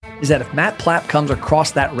is that if Matt Plapp comes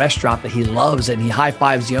across that restaurant that he loves and he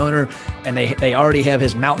high-fives the owner and they already have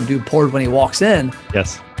his Mountain Dew poured when he walks in,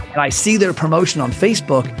 yes, and I see their promotion on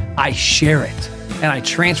Facebook, I share it. And I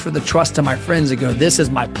transfer the trust to my friends and go, this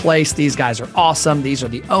is my place. These guys are awesome. These are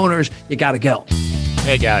the owners. You got to go.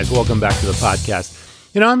 Hey guys, welcome back to the podcast.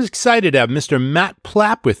 I'm excited to have Mr. Matt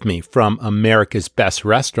Plapp with me from America's Best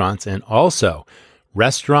Restaurants and also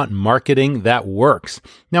Restaurant Marketing That Works.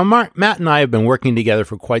 Now, Matt and I have been working together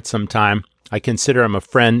for quite some time. I consider him a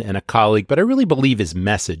friend and a colleague, but I really believe his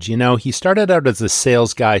message. He started out as a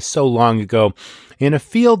sales guy so long ago in a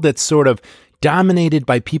field that's sort of dominated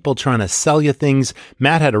by people trying to sell you things.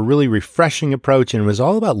 Matt had a really refreshing approach and it was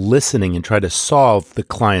all about listening and trying to solve the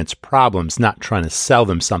client's problems, not trying to sell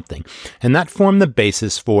them something. And that formed the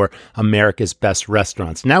basis for America's Best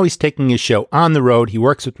Restaurants. Now he's taking his show on the road. He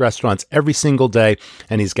works with restaurants every single day,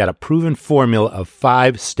 and he's got a proven formula of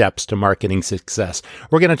 5 steps to marketing success.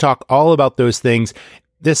 We're going to talk all about those things.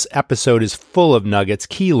 This episode is full of nuggets,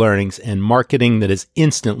 key learnings, and marketing that is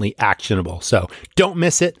instantly actionable. So don't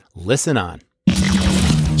miss it. Listen on.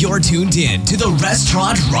 You're tuned in to the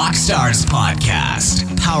Restaurant Rockstars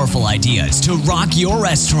podcast. Powerful ideas to rock your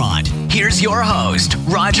restaurant. Here's your host,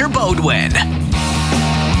 Roger Beaudoin.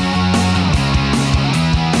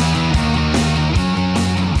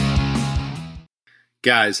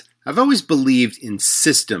 Guys, I've always believed in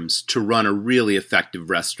systems to run a really effective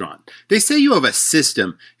restaurant. They say you have a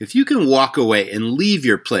system if you can walk away and leave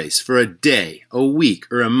your place for a day, a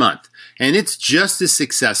week, or a month, and it's just as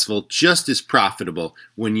successful, just as profitable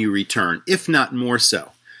when you return, if not more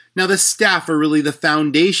so. Now, the staff are really the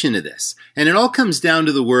foundation of this, and it all comes down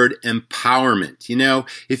to the word empowerment.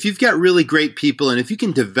 If you've got really great people, and if you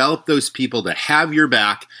can develop those people to have your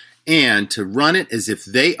back, and to run it as if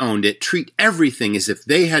they owned it, treat everything as if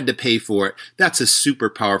they had to pay for it, that's a super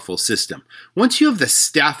powerful system. Once you have the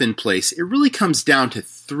staff in place, it really comes down to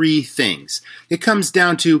 3 things. It comes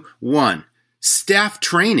down to 1, staff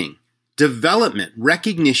training, development,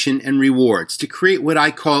 recognition, and rewards to create what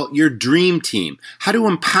I call your dream team. How to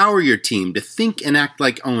empower your team to think and act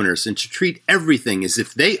like owners and to treat everything as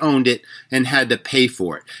if they owned it and had to pay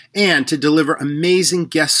for it. And to deliver amazing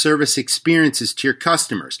guest service experiences to your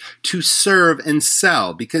customers. To serve and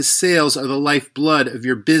sell, because sales are the lifeblood of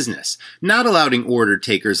your business. Not allowing order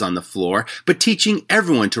takers on the floor, but teaching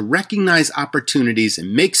everyone to recognize opportunities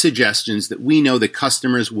and make suggestions that we know the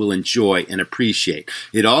customers will enjoy and appreciate.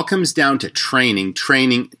 It all comes down to training.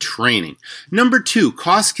 Number 2,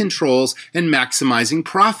 cost controls and maximizing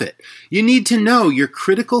profit. You need to know your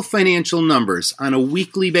critical financial numbers on a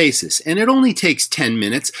weekly basis, and it only takes 10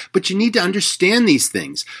 minutes, but you need to understand these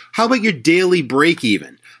things. How about your daily break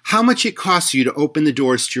even? How much it costs you to open the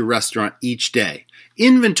doors to your restaurant each day?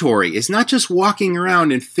 Inventory is not just walking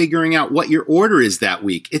around and figuring out what your order is that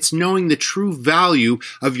week. It's knowing the true value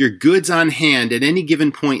of your goods on hand at any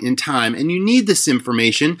given point in time. And you need this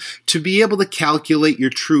information to be able to calculate your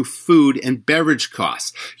true food and beverage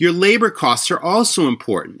costs. Your labor costs are also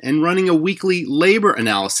important, and running a weekly labor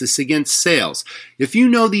analysis against sales. If you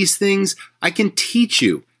know these things, I can teach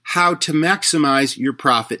you how to maximize your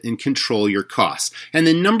profit and control your costs. And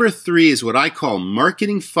then number 3 is what I call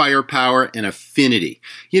marketing firepower and affinity.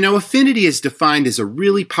 Affinity is defined as a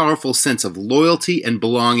really powerful sense of loyalty and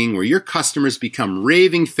belonging where your customers become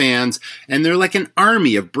raving fans and they're like an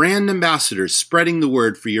army of brand ambassadors spreading the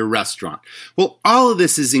word for your restaurant. Well, all of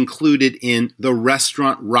this is included in the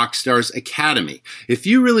Restaurant Rockstars Academy. If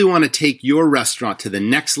you really want to take your restaurant to the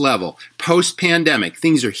next level, post-pandemic,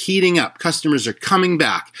 things are heating up, customers are coming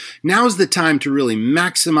back. Now's the time to really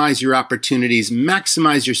maximize your opportunities,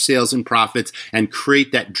 maximize your sales and profits, and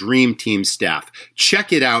create that dream team staff.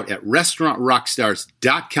 Check it out at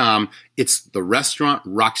restaurantrockstars.com. It's the Restaurant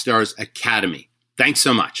Rockstars Academy. Thanks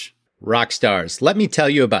so much. Rockstars, let me tell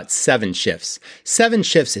you about 7 Shifts. 7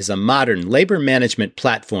 Shifts is a modern labor management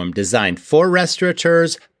platform designed for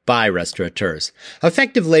restaurateurs, by restaurateurs.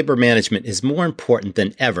 Effective labor management is more important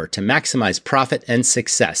than ever to maximize profit and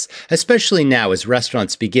success, especially now as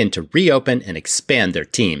restaurants begin to reopen and expand their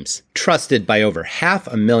teams. Trusted by over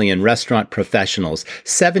 500,000 restaurant professionals,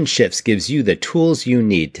 7 Shifts gives you the tools you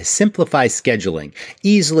need to simplify scheduling,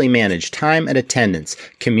 easily manage time and attendance,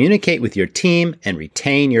 communicate with your team, and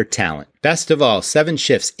retain your talent. Best of all, 7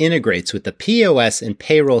 Shifts integrates with the POS and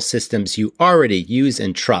payroll systems you already use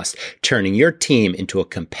and trust, turning your team into a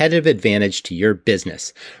competitive advantage to your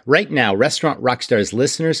business. Right now, Restaurant Rockstars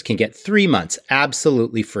listeners can get 3 months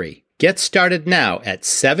absolutely free. Get started now at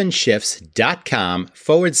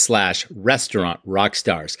 7shifts.com/restaurant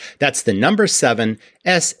rockstars. That's the number 7,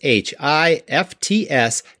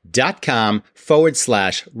 SHIFTS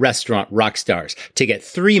indeed.com/restaurant rockstars to get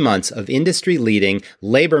 3 months of industry leading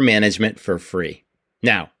labor management for free.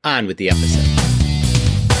 Now, on with the episode.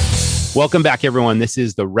 Welcome back, everyone. This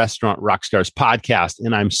is the Restaurant Rockstars podcast,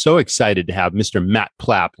 and I'm so excited to have Mr. Matt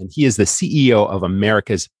Plapp, and he is the CEO of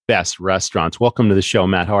America's Best Restaurants. Welcome to the show,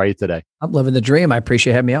 Matt. How are you today? I'm living the dream. I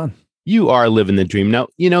appreciate having me on. You are living the dream. Now,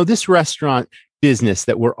 this restaurant business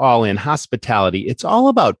that we're all in, hospitality, it's all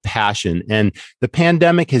about passion. And the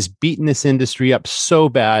pandemic has beaten this industry up so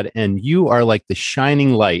bad. And you are like the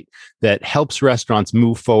shining light that helps restaurants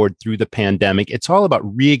move forward through the pandemic. It's all about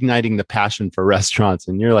reigniting the passion for restaurants.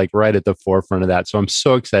 And you're like right at the forefront of that. So I'm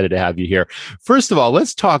so excited to have you here. First of all,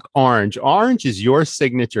 let's talk orange. Orange is your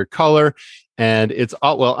signature color. And it's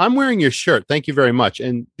all, well, I'm wearing your shirt. Thank you very much.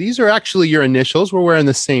 And these are actually your initials. We're wearing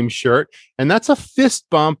the same shirt. And that's a fist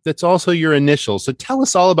bump that's also your initials. So tell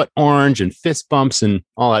us all about orange and fist bumps and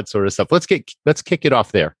all that sort of stuff. Let's kick it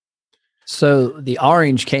off there. So the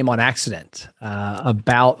orange came on accident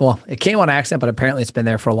it came on accident, but apparently it's been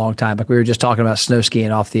there for a long time. Like we were just talking about snow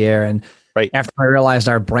skiing off the air. And right after I realized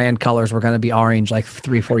our brand colors were going to be orange like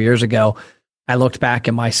 3-4 years ago, I looked back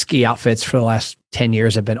and my ski outfits for the last 10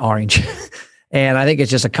 years have been orange. And I think it's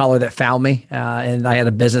just a color that found me. And I had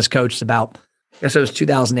a business coach about, I guess it was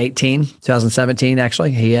 2017,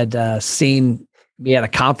 actually. He had seen me at a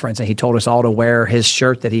conference and he told us all to wear his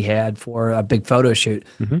shirt that he had for a big photo shoot.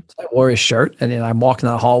 Mm-hmm. So I wore his shirt and then I'm walking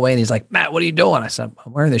down the hallway and he's like, Matt, what are you doing? I said,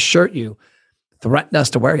 I'm wearing this shirt you threatened us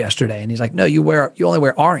to wear yesterday. And he's like, no, you only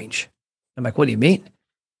wear orange. I'm like, what do you mean?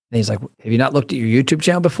 And he's like, have you not looked at your YouTube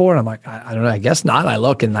channel before? And I'm like, I don't know, I guess not. I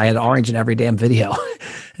look and I had orange in every damn video.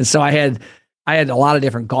 And so I had a lot of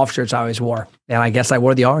different golf shirts I always wore. And I guess I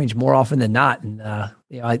wore the orange more often than not. And,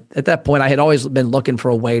 at that point I had always been looking for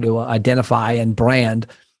a way to identify and brand.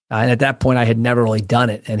 And at that point I had never really done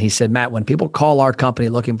it. And he said, Matt, when people call our company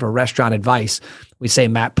looking for restaurant advice, we say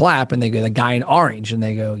Matt Plapp and they go, the guy in orange. And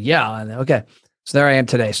they go, yeah. And okay. So there I am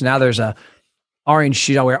today. So now there's a orange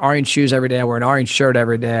shoes. I wear orange shoes every day. I wear an orange shirt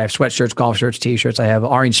every day. I have sweatshirts, golf shirts, t-shirts. I have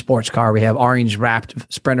orange sports car. We have orange wrapped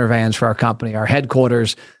Sprinter vans for our company. Our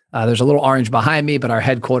headquarters, there's a little orange behind me, but our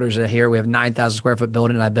headquarters are here. We have 9,000 square foot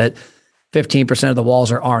building, and I bet 15% of the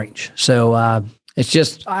walls are orange. So it's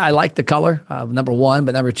just, I like the color, number one,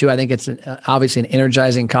 but number two, I think it's obviously an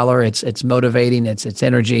energizing color. It's motivating, it's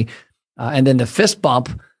energy. And then the fist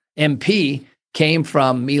bump MP came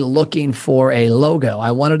from me looking for a logo.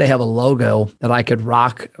 I wanted to have a logo that I could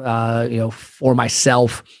rock, for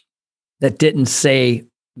myself that didn't say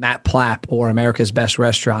Matt Plapp or America's Best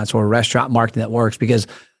Restaurants or Restaurant Marketing That Works, because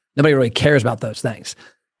nobody really cares about those things.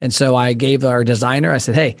 And so I gave our designer, I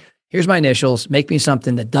said, hey, here's my initials. Make me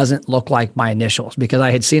something that doesn't look like my initials, because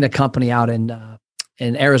I had seen a company out in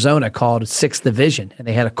Arizona called Sixth Division, and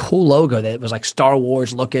they had a cool logo that was like Star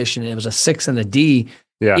Wars lookish, and it was a 6 and a D.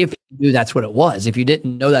 Yeah. If you knew that's what it was. If you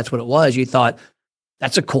didn't know that's what it was, you thought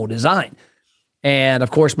that's a cool design. And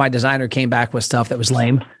of course, my designer came back with stuff that was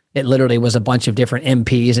lame. It literally was a bunch of different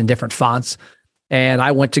MPs and different fonts. And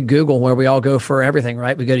I went to Google, where we all go for everything,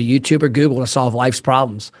 right? We go to YouTube or Google to solve life's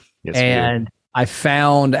problems. Yes, and I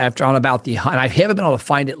found and I haven't been able to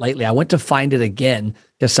find it lately. I went to find it again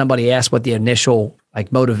because somebody asked what the initial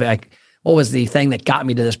what was the thing that got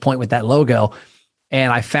me to this point with that logo.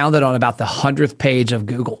 And I found it on about the 100th page of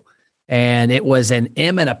Google. And it was an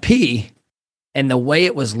M and a P. And the way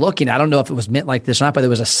it was looking, I don't know if it was meant like this or not, but there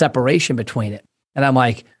was a separation between it. And I'm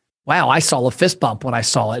like, wow, I saw a fist bump when I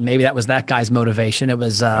saw it. Maybe that was that guy's motivation. It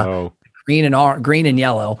was green and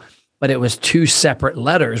yellow, but it was two separate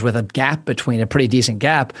letters with a gap between, a pretty decent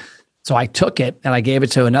gap. So I took it and I gave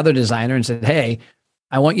it to another designer and said, hey,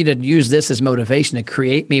 I want you to use this as motivation to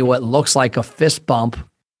create me what looks like a fist bump,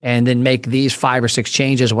 and then make these 5 or 6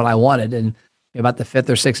 changes what I wanted. And about the 5th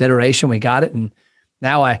or 6th iteration, we got it. And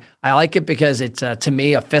now I like it because it's, to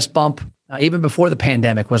me, a fist bump, even before the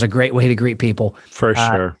pandemic, was a great way to greet people. For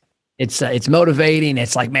sure. It's motivating.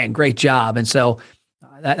 It's like, man, great job. And so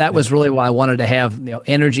that was really what I wanted to have.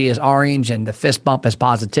 Energy is orange and the fist bump is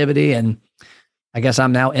positivity. And I guess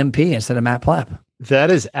I'm now MP instead of Matt Plapp. That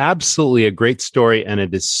is absolutely a great story. And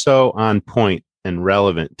it is so on point and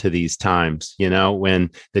relevant to these times. When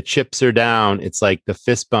the chips are down, it's like the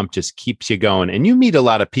fist bump just keeps you going. And you meet a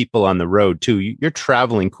lot of people on the road too. You're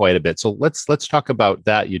traveling quite a bit. So let's talk about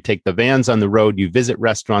that. You take the vans on the road, you visit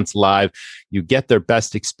restaurants live, you get their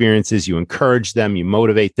best experiences, you encourage them, you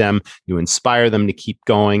motivate them, you inspire them to keep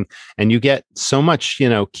going, and you get so much,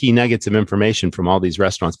 key nuggets of information from all these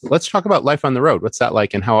restaurants. But let's talk about life on the road. What's that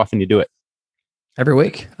like and how often you do it? Every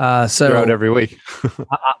week. You're out every week.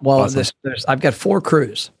 Awesome. I've got 4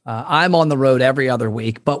 crews. I'm on the road every other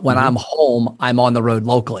week, but when I'm home, I'm on the road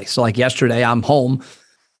locally. So like yesterday, I'm home,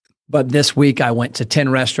 but this week I went to 10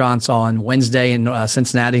 restaurants on Wednesday in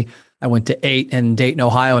Cincinnati. I went to 8 in Dayton,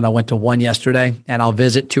 Ohio, and I went to 1 yesterday, and I'll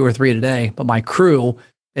visit 2 or 3 today. But my crew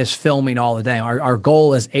is filming all the day. Our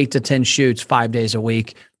goal is 8 to 10 shoots 5 days a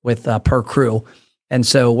week with per crew. And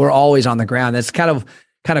so we're always on the ground. It's kind of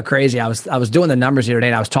crazy. I was doing the numbers the other day,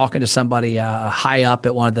 and I was talking to somebody high up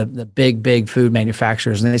at one of the big food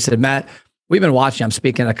manufacturers, and they said, Matt, we've been watching. I'm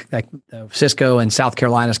speaking at Cisco and South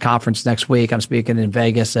Carolina's conference next week. I'm speaking in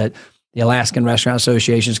Vegas at the Alaskan Restaurant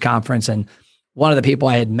Association's conference, and one of the people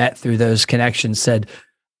I had met through those connections said,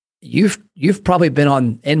 "You've probably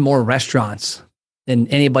been in more restaurants than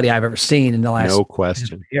anybody I've ever seen in the last no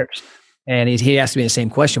question years." And he asked me the same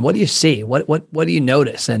question: "What do you see? What do you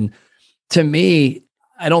notice?" And to me,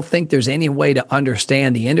 I don't think there's any way to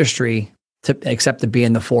understand the industry except to be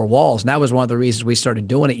in the 4 walls. And that was one of the reasons we started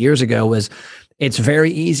doing it years ago. Was it's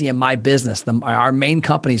very easy in my business. Our main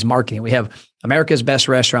company is marketing. We have America's Best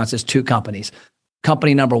Restaurants is 2 companies.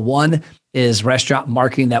 Company number 1 is Restaurant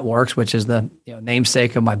Marketing That Works, which is the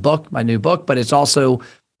namesake of my new book, but it's also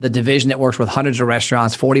the division that works with hundreds of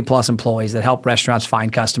restaurants, 40 plus employees that help restaurants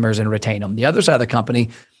find customers and retain them. The other side of the company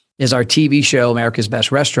is our TV show, America's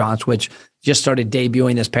Best Restaurants, which just started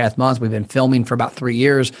debuting this past month. We've been filming for about 3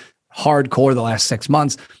 years, hardcore the last 6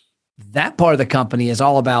 months. That part of the company is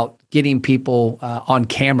all about getting people on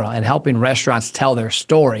camera and helping restaurants tell their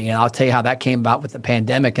story. And I'll tell you how that came about with the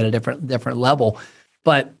pandemic at a different level.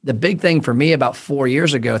 But the big thing for me about 4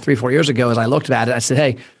 years ago, 3-4 years ago, as I looked at it, I said,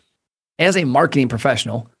 hey, as a marketing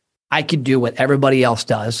professional, I could do what everybody else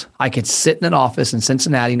does. I could sit in an office in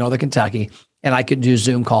Cincinnati, Northern Kentucky, and I could do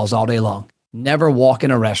Zoom calls all day long. Never walk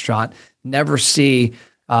in a restaurant, never see,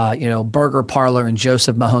 Burger Parlor and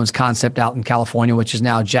Joseph Mahone's concept out in California, which is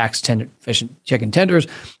now Jack's Fish and Chicken Tenders.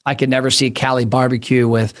 I could never see Cali Barbecue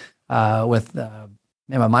with my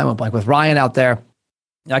mind went blank, with Ryan out there.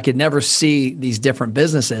 I could never see these different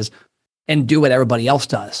businesses and do what everybody else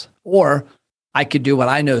does. Or I could do what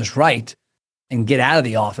I know is right and get out of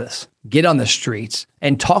the office, get on the streets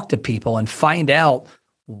and talk to people and find out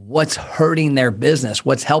what's hurting their business,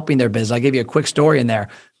 what's helping their business. I'll give you a quick story in there.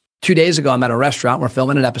 2 days ago, I'm at a restaurant. We're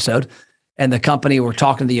filming an episode, and the company, we're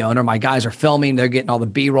talking to the owner. My guys are filming. They're getting all the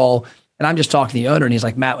B-roll. And I'm just talking to the owner, and he's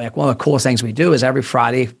like, Matt, one of the coolest things we do is every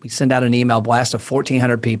Friday, we send out an email blast of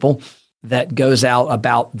 1,400 people that goes out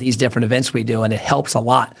about these different events we do, and it helps a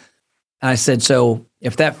lot. And I said, so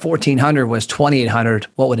if that 1,400 was 2,800,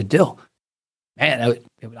 what would it do? Man,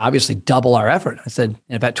 it would obviously double our effort. I said,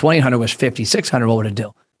 and if that 2,800 was 5,600, what would it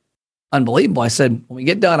do? Unbelievable. I said, when we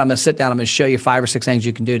get done, I'm going to sit down. I'm going to show you 5 or 6 things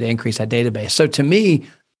you can do to increase that database. So to me,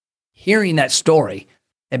 hearing that story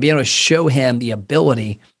and being able to show him the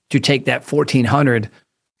ability to take that 1,400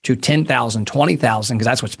 to 10,000, 20,000, because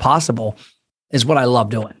that's what's possible, is what I love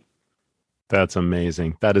doing. That's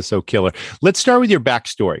amazing. That is so killer. Let's start with your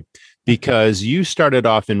backstory, because you started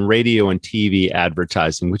off in radio and TV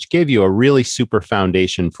advertising, which gave you a really super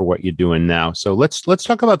foundation for what you're doing now. So let's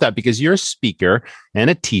talk about that, because you're a speaker and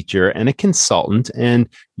a teacher and a consultant, and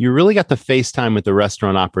you really got the face time with the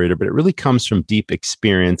restaurant operator, but it really comes from deep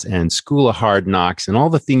experience and school of hard knocks and all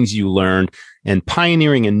the things you learned and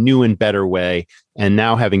pioneering a new and better way, and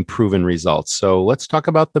now having proven results. So let's talk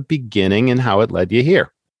about the beginning and how it led you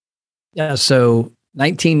here. Yeah. So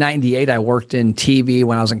 1998, I worked in TV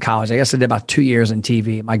when I was in college. I guess I did about 2 years in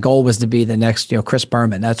TV. My goal was to be the next, Chris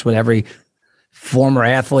Berman. That's what every former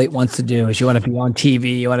athlete wants to do, is you want to be on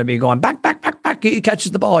TV. You want to be going back. He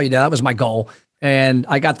catches the ball. That was my goal. And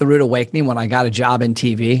I got the rude awakening when I got a job in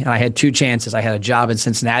TV, and I had 2 chances. I had a job in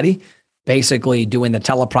Cincinnati, basically doing the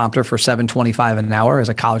teleprompter for $7.25 an hour as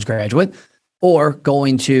a college graduate, or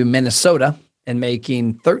going to Minnesota and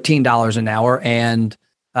making $13 an hour and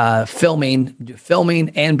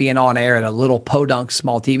filming and being on air at a little podunk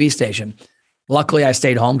small TV station. Luckily, I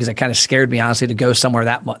stayed home because it kind of scared me, honestly, to go somewhere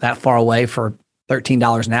that far away for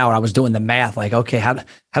 $13 an hour. I was doing the math, like, okay, how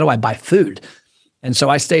do I buy food? And so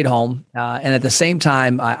I stayed home. And at the same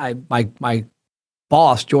time, my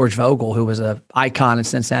boss, George Vogel, who was an icon in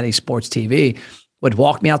Cincinnati sports TV, would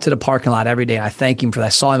walk me out to the parking lot every day. And I thank him for that. I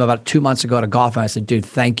saw him about 2 months ago at a golf, and I said, dude,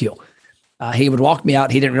 thank you. He would walk me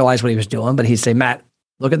out. He didn't realize what he was doing, but he'd say, Matt,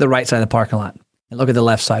 look at the right side of the parking lot and look at the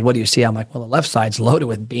left side. What do you see? I'm like, well, the left side's loaded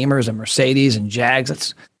with Beamers and Mercedes and Jags.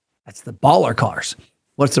 That's the baller cars.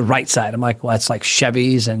 What's the right side? I'm like, well, it's like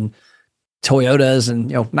Chevys and Toyotas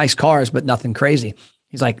and, nice cars, but nothing crazy.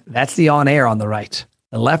 He's like, that's the on air on the right.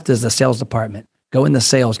 The left is the sales department. Go in the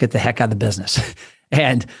sales, get the heck out of the business.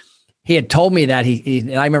 And he had told me that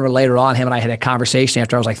and I remember later on, him and I had a conversation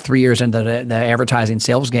after I was like 3 years into the advertising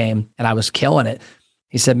sales game and I was killing it.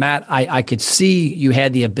 He said, Matt, I could see you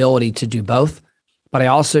had the ability to do both, but I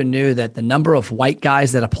also knew that the number of white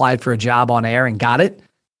guys that applied for a job on air and got it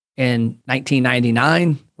in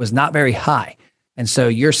 1999 was not very high. And so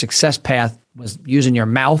your success path was using your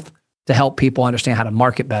mouth to help people understand how to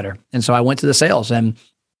market better. And so I went to the sales. And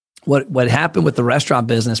what happened with the restaurant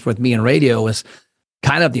business with me and radio was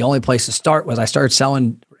kind of the only place to start. Was I started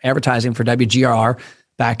selling advertising for WGRR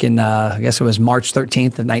back in, I guess it was March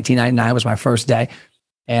 13th of 1999 was my first day.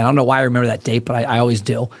 And I don't know why I remember that date, but I always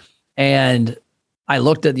do. And I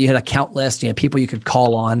looked at, you had a count list, you had people you could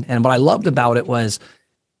call on. And what I loved about it was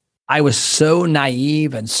I was so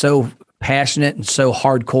naive and so passionate and so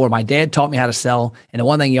hardcore. My dad taught me how to sell. And the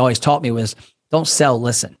one thing he always taught me was don't sell,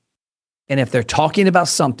 listen. And if they're talking about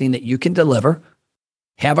something that you can deliver,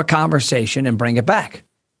 have a conversation and bring it back.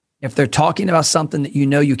 If they're talking about something that you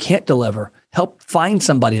know you can't deliver, help find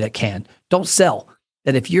somebody that can. Don't sell.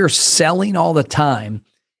 That if you're selling all the time,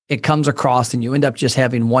 it comes across and you end up just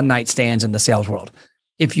having one night stands in the sales world.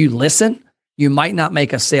 If you listen, you might not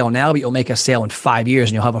make a sale now, but you'll make a sale in 5 years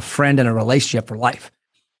and you'll have a friend and a relationship for life.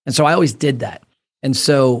 And so I always did that. And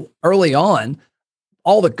so early on,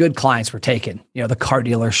 all the good clients were taken, the car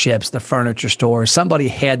dealerships, the furniture stores, somebody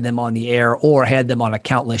had them on the air or had them on a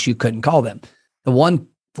count list. You couldn't call them. The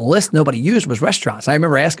list nobody used was restaurants. I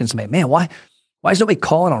remember asking somebody, man, why is nobody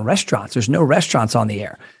calling on restaurants? There's no restaurants on the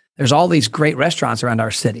air. There's all these great restaurants around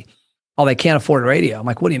our city. Oh, they can't afford radio. I'm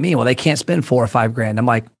like, what do you mean? Well, they can't spend $4 or $5 grand. I'm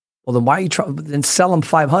like, well, then why are you then sell them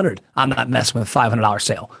 500? I'm not messing with a $500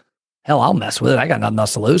 sale. Hell, I'll mess with it. I got nothing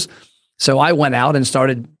else to lose. So I went out and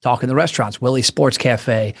started talking to restaurants. Willie's Sports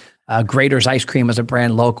Cafe, Grader's Ice Cream was a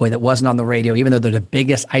brand locally that wasn't on the radio, even though they're the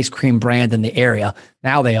biggest ice cream brand in the area.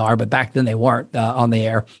 Now they are, but back then they weren't on the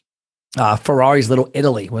air. Ferrari's Little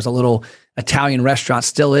Italy was a little Italian restaurant,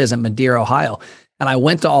 still is in Madeira, Ohio. And I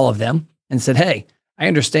went to all of them and said, hey, I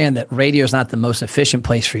understand that radio is not the most efficient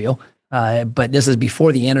place for you, but this is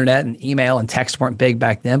before the internet and email and text weren't big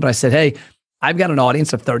back then. But I said, hey, I've got an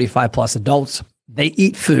audience of 35 plus adults. They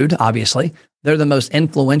eat food, obviously. They're the most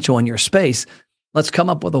influential in your space. Let's come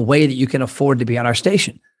up with a way that you can afford to be on our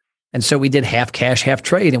station. And so we did half cash, half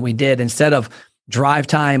trade. And we did, instead of drive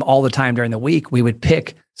time all the time during the week, we would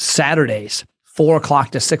pick Saturdays, 4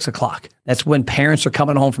 o'clock to 6 o'clock. That's when parents are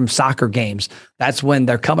coming home from soccer games. That's when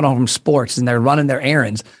they're coming home from sports and they're running their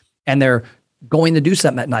errands and they're going to do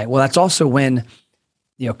something at night. Well, that's also when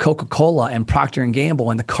Coca-Cola and Procter &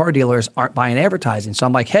 Gamble and the car dealers aren't buying advertising. So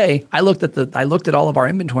I'm like, hey, I looked at all of our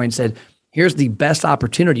inventory and said, here's the best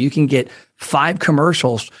opportunity. You can get 5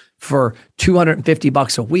 commercials for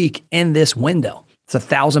 $250 a week in this window. It's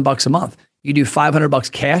 $1,000 a month. You do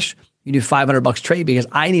 $500 cash, you do $500 trade because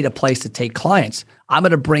I need a place to take clients. I'm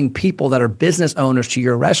going to bring people that are business owners to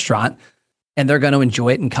your restaurant and they're going to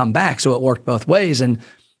enjoy it and come back. So it worked both ways. And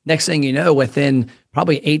next thing you know, within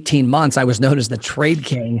probably 18 months, I was known as the trade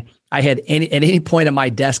king. I had at any point on my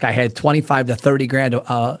desk, I had 25 to 30 grand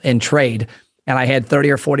in trade. And I had 30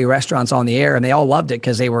 or 40 restaurants on the air and they all loved it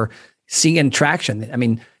because they were seeing traction. I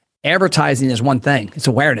mean, advertising is one thing, it's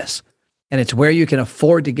awareness. And it's where you can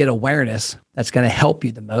afford to get awareness that's going to help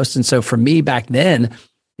you the most. And so for me back then,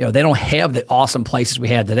 they don't have the awesome places we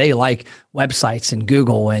have today, like websites and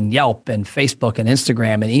Google and Yelp and Facebook and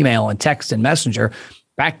Instagram and email and text and Messenger.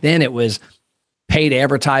 Back then it was paid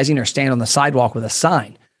advertising or stand on the sidewalk with a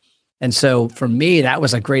sign. And so for me, that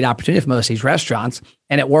was a great opportunity for most of these restaurants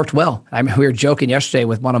and it worked well. I mean, we were joking yesterday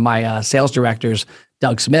with one of my sales directors,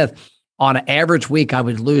 Doug Smith. On an average week, I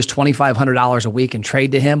would lose $2,500 a week and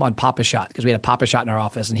trade to him on Pop-A-Shot because we had a Pop-A-Shot in our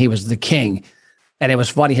office and he was the king. And it was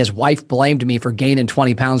funny. His wife blamed me for gaining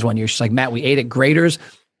 20 pounds one year. She's like, Matt, we ate at Grader's,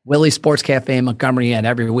 Willie's Sports Cafe in Montgomery Inn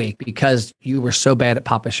every week because you were so bad at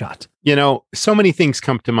Pop-A-Shot. So many things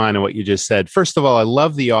come to mind in what you just said. First of all, I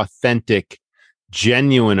love the authentic,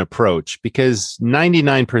 genuine approach because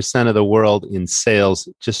 99% of the world in sales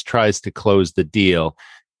just tries to close the deal.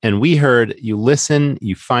 And we heard you listen,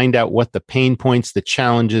 you find out what the pain points, the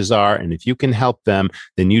challenges are. And if you can help them,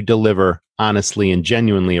 then you deliver honestly and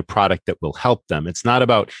genuinely a product that will help them. It's not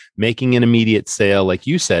about making an immediate sale. Like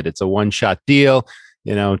you said, it's a one-shot deal,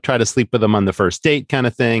 try to sleep with them on the first date kind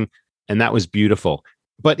of thing. And that was beautiful.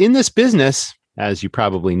 But in this business, as you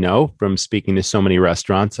probably know from speaking to so many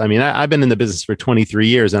restaurants. I mean, I've been in the business for 23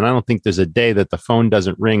 years, and I don't think there's a day that the phone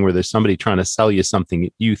doesn't ring where there's somebody trying to sell you something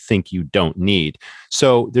you think you don't need.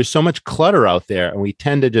 So there's so much clutter out there, and we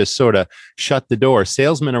tend to just sort of shut the door.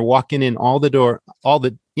 Salesmen are walking in all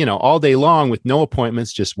day long with no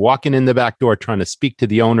appointments, just walking in the back door, trying to speak to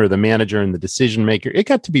the owner, the manager, and the decision maker. It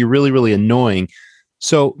got to be really, really annoying.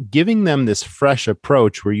 So giving them this fresh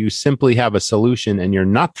approach where you simply have a solution and you're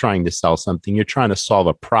not trying to sell something, you're trying to solve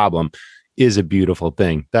a problem is a beautiful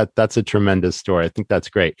thing. That's a tremendous story. I think that's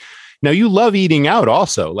great. Now, you love eating out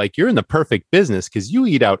also. Like, you're in the perfect business because you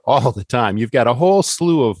eat out all the time. You've got a whole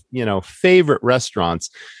slew of, favorite restaurants.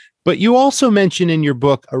 But you also mention in your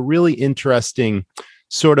book a really interesting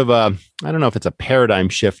sort of I don't know if it's a paradigm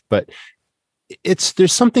shift, but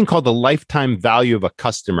there's something called the lifetime value of a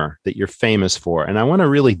customer that you're famous for. And I want to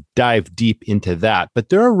really dive deep into that. But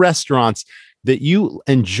there are restaurants that you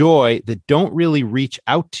enjoy that don't really reach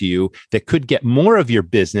out to you that could get more of your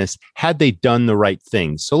business had they done the right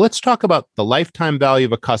things. So let's talk about the lifetime value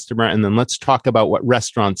of a customer, and then let's talk about what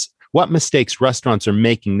mistakes restaurants are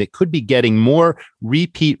making that could be getting more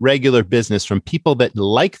repeat regular business from people that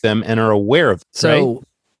like them and are aware of it. So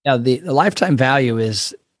the lifetime value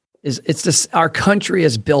is it's this, our country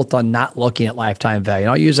is built on not looking at lifetime value.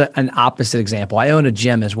 And I'll use an opposite example. I own a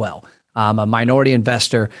gym as well. I'm a minority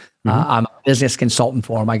investor. I'm a business consultant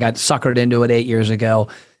for them. I got suckered into it 8 years ago.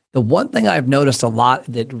 The one thing I've noticed a lot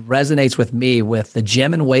that resonates with me with the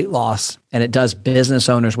gym and weight loss, and it does business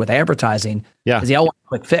owners with advertising, is they all want a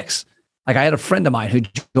quick fix. Like, I had a friend of mine who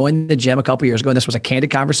joined the gym a couple of years ago, and this was a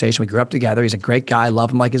candid conversation. We grew up together. He's a great guy. I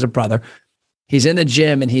love him like he's a brother. He's in the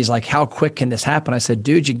gym and he's like, how quick can this happen? I said,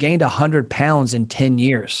 dude, you gained 100 pounds in 10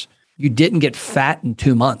 years. You didn't get fat in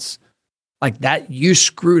 2 months. Like that, you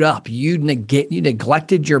screwed up. You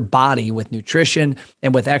neglected your body with nutrition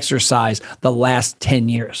and with exercise the last 10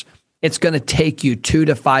 years. It's going to take you 2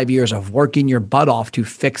 to 5 years of working your butt off to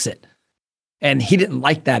fix it. And he didn't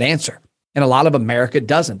like that answer. And a lot of America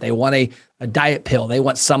doesn't. They want a diet pill. They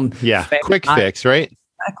want some quick fix, right?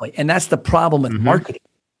 Exactly. And that's the problem with marketing.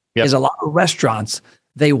 Is a lot of restaurants,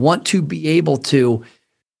 they want to be able to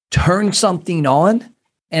turn something on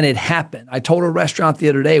and it happened. I told a restaurant the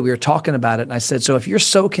other day, we were talking about it, and I said, so if you're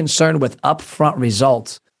so concerned with upfront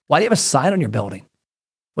results, why do you have a sign on your building?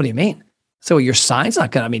 What do you mean? So your sign's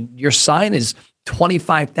not your sign is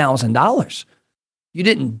 $25,000. You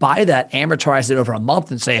didn't buy that, amortize it over a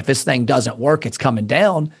month and say, if this thing doesn't work, it's coming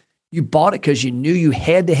down. You bought it because you knew you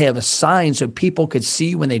had to have a sign so people could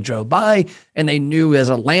see when they drove by, and they knew as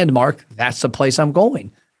a landmark, that's the place I'm going.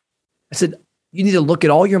 I said, you need to look at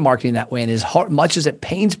all your marketing that way. And as much as it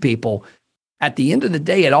pains people, at the end of the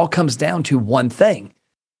day, it all comes down to one thing: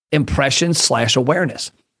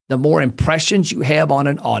 impressions/awareness. The more impressions you have on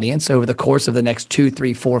an audience over the course of the next 2,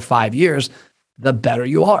 3, 4, 5 years, the better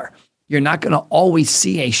you are. You're not going to always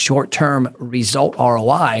see a short-term result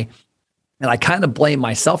ROI. And I kind of blame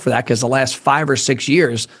myself for that because the last 5 or 6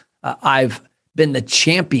 years, I've been the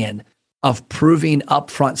champion of proving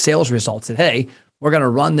upfront sales results that, hey, we're going to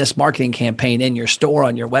run this marketing campaign in your store,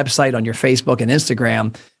 on your website, on your Facebook and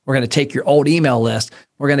Instagram. We're going to take your old email list.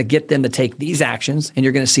 We're going to get them to take these actions, and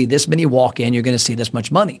you're going to see this many walk in. You're going to see this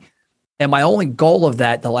much money. And my only goal of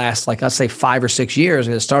that the last, let's say 5 or 6 years,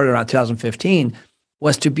 it started around 2015,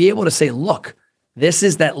 was to be able to say, look, this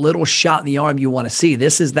is that little shot in the arm you want to see.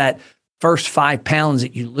 This is that first 5 pounds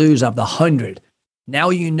that you lose of the 100.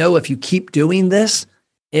 Now you know if you keep doing this,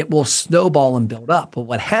 it will snowball and build up. But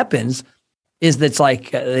what happens is that's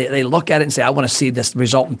like they look at it and say, I want to see this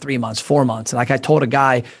result in 3 months, 4 months. And like I told a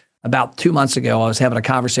guy about 2 months ago, I was having a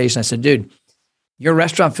conversation. I said, dude, your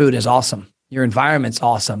restaurant food is awesome. Your environment's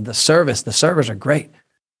awesome. The servers are great.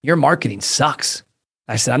 Your marketing sucks.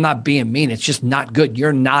 I said, I'm not being mean. It's just not good.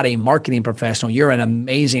 You're not a marketing professional. You're an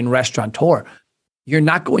amazing restaurateur. You're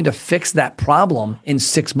not going to fix that problem in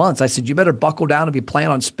 6 months. I said, you better buckle down if you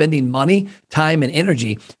plan on spending money, time, and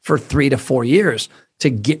energy for 3 to 4 years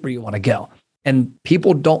to get where you want to go. And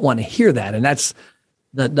people don't want to hear that. And that's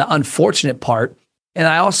the unfortunate part. And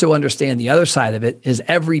I also understand the other side of it is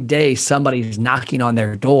every day somebody's knocking on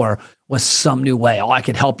their door with some new way. Oh, I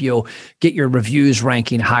could help you get your reviews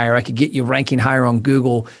ranking higher. I could get you ranking higher on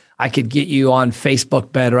Google. I could get you on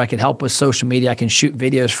Facebook better. I could help with social media. I can shoot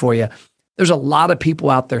videos for you. There's a lot of people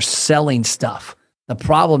out there selling stuff. The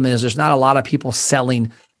problem is there's not a lot of people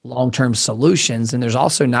selling long-term solutions. And there's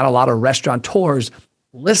also not a lot of restaurateurs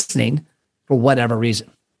listening for whatever reason.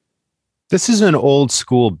 This is an old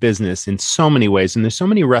school business in so many ways. And there's so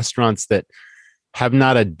many restaurants that have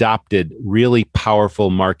not adopted really powerful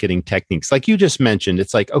marketing techniques. Like you just mentioned,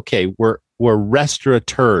 it's like, okay, we're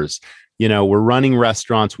restaurateurs. we're running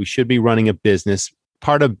restaurants. We should be running a business.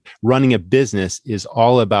 Part of running a business is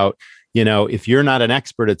all about, if you're not an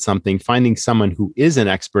expert at something, finding someone who is an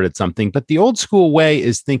expert at something. But the old school way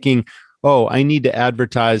is thinking, oh, I need to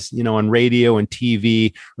advertise, on radio and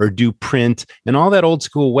TV or do print. And all that old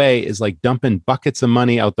school way is like dumping buckets of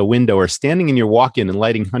money out the window or standing in your walk-in and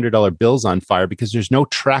lighting $100 bills on fire because there's no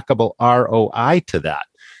trackable ROI to that,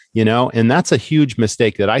 and that's a huge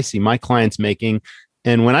mistake that I see my clients making.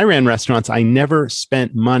 And when I ran restaurants, I never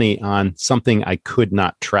spent money on something I could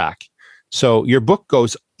not track. So your book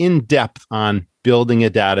goes in depth on building a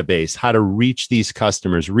database, how to reach these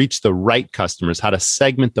customers, reach the right customers, how to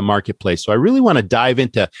segment the marketplace. So I really want to dive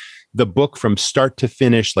into the book from start to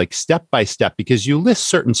finish, like step by step, because you list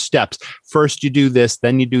certain steps. First, you do this,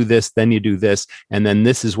 then you do this, then you do this, and then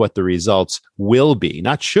this is what the results will be.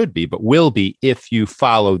 Not should be, but will be if you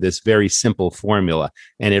follow this very simple formula.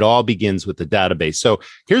 And it all begins with the database. So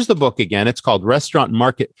here's the book again. It's called Restaurant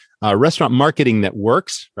Marketing That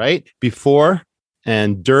Works, right? Before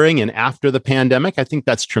and during and after the pandemic. I think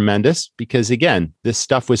that's tremendous because, again, this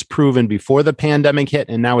stuff was proven before the pandemic hit,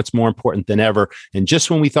 and now it's more important than ever. And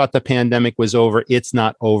just when we thought the pandemic was over, it's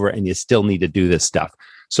not over, and you still need to do this stuff.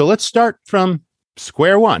 So let's start from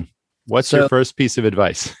square one. What's your first piece of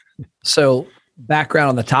advice? So background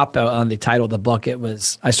on the top, on the title of the book,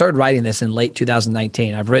 I started writing this in late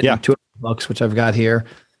 2019. I've written 2 books, which I've got here.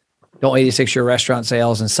 Don't 86 Your Restaurant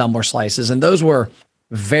Sales and Some More Slices. And those were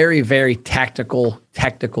very, very technical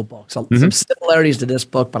books. Some similarities to this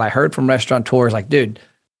book, but I heard from restaurateurs like, dude,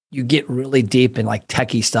 you get really deep in like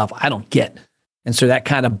techie stuff I don't get. And so that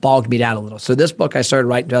kind of bogged me down a little. So this book I started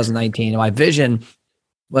writing in 2019. And my vision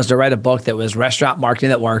was to write a book that was restaurant marketing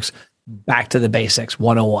that works, back to the basics,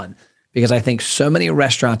 101. Because I think so many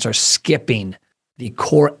restaurants are skipping the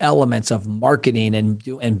core elements of marketing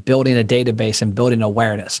and building a database and building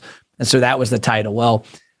awareness. And so that was the title. Well,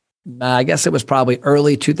 I guess it was probably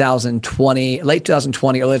late 2020, early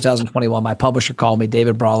 2021. My publisher called me,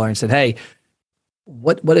 David Brawler, and said, "Hey,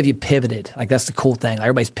 what have you pivoted? Like that's the cool thing. Like,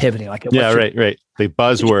 everybody's pivoting. Like, right. The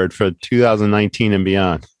buzzword for 2019 and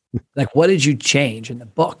beyond. Like, what did you change in the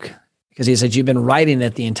book?" Because he said, "You've been writing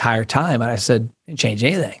it the entire time." And I said, "Didn't change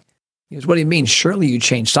anything." He goes, "What do you mean? Surely you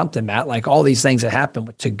changed something, Matt. Like all these things that happen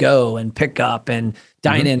with to go and pick up and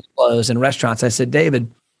dine in close and restaurants." I said,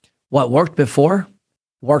 "David, what worked before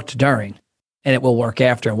worked during, and it will work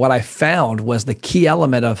after." And what I found was the key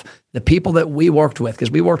element of the people that we worked with,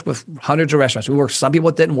 because we worked with hundreds of restaurants. We worked some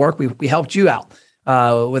people that didn't work. We helped you out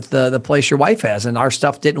with the place your wife has, and our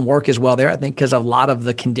stuff didn't work as well there, I think, because of a lot of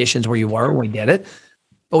the conditions where you were when we did it.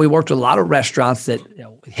 But we worked with a lot of restaurants that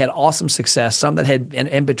had awesome success, some that had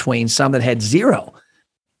in between, some that had zero.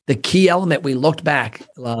 The key element we looked back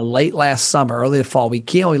late last summer, early the fall, we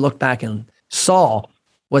looked back and saw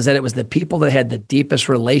was that it was the people that had the deepest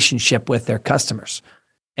relationship with their customers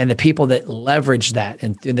and the people that leveraged that.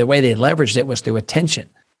 And the way they leveraged it was through attention.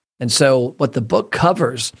 And so what the book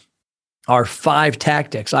covers are 5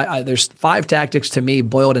 tactics. There's 5 tactics to me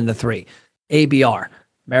boiled into 3. ABR,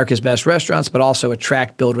 America's Best Restaurants, but also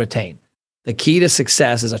attract, build, retain. The key to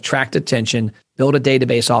success is attract attention, build a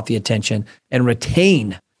database off the attention, and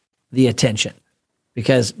retain the attention.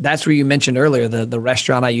 Because that's where you mentioned earlier, the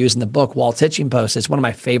restaurant I use in the book, Walt's Hitching Post. It's one of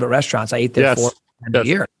my favorite restaurants. I eat there 4 times a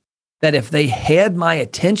year. That if they had my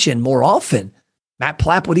attention more often, Matt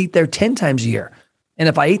Plapp would eat there 10 times a year. And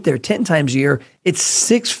if I eat there 10 times a year, it's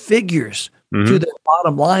 6 figures to the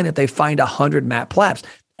bottom line if they find 100 Matt Plapps.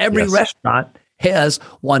 Every restaurant has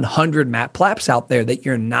 100 Matt Plapps out there that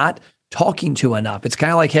you're not talking to enough. It's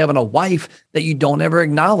kind of like having a wife that you don't ever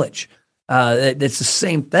acknowledge. It's the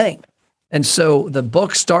same thing. And so the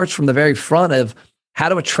book starts from the very front of how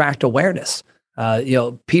to attract awareness.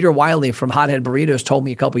 Peter Wiley from Hothead Burritos told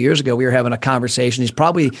me a couple of years ago, we were having a conversation. He's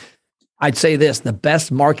probably, I'd say this, the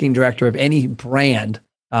best marketing director of any brand,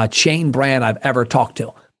 chain brand I've ever talked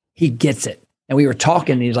to. He gets it. And we were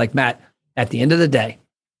talking, and he's like, Matt, at the end of the day,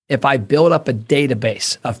 if I build up a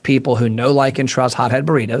database of people who know, like, and trust Hothead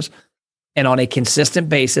Burritos, and on a consistent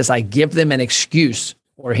basis, I give them an excuse,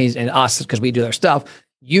 or he's and us, because we do their stuff,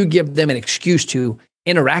 you give them an excuse to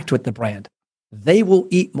interact with the brand, they will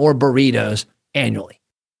eat more burritos annually,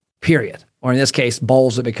 period. Or in this case,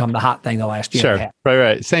 bowls have become the hot thing the last year. Sure,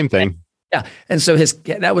 right. Same thing. Yeah. And so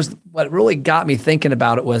that was what really got me thinking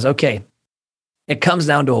about it was, okay, it comes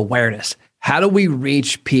down to awareness. How do we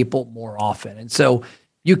reach people more often? And so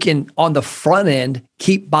you can, on the front end,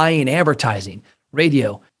 keep buying advertising,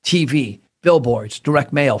 radio, TV, billboards,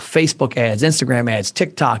 direct mail, Facebook ads, Instagram ads,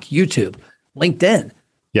 TikTok, YouTube, LinkedIn.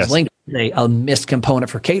 Yes. LinkedIn is a missed component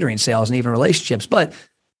for catering sales and even relationships. But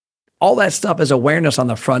all that stuff is awareness on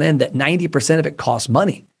the front end that 90% of it costs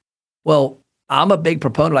money. Well, I'm a big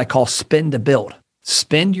proponent I call spend to build.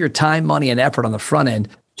 Spend your time, money, and effort on the front end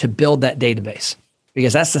to build that database,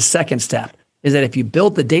 because that's the second step, is that if you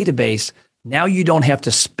build the database, now you don't have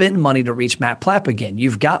to spend money to reach Matt Plapp again.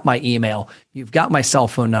 You've got my email, you've got my cell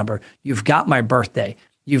phone number, you've got my birthday,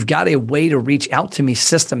 you've got a way to reach out to me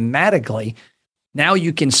systematically. Now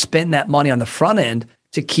you can spend that money on the front end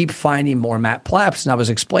to keep finding more Matt Plapps. And I was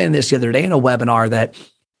explaining this the other day in a webinar that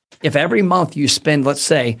if every month you spend, let's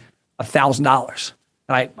say, $1,000,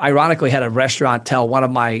 and I ironically had a restaurant tell one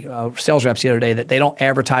of my sales reps the other day that they don't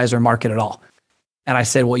advertise or market at all. And I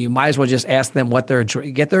said, well, you might as well just ask them what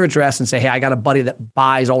get their address and say, hey, I got a buddy that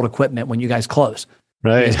buys old equipment when you guys close.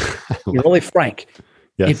 Right. You're really frank.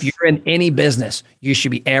 Yes. If you're in any business, you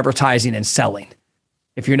should be advertising and selling.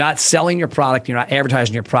 If you're not selling your product, you're not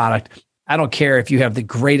advertising your product, I don't care if you have the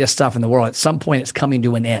greatest stuff in the world. At some point, it's coming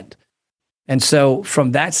to an end. And so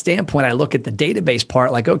from that standpoint, I look at the database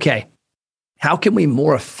part like, okay, how can we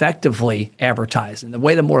more effectively advertise? And the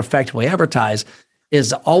way to more effectively advertise is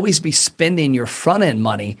to always be spending your front end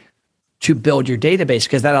money to build your database,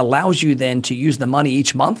 because that allows you then to use the money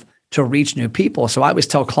each month to reach new people. So I always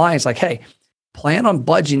tell clients like, hey, plan on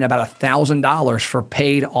budgeting about $1,000 for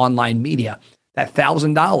paid online media. That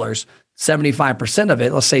 $1,000, 75% of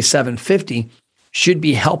it, let's say $750, should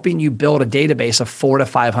be helping you build a database of 400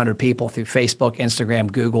 to 500 people through Facebook,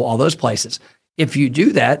 Instagram, Google, all those places. If you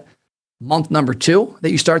do that, month number 2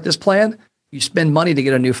 that you start this plan, you spend money to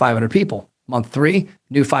get a new 500 people. Month 3,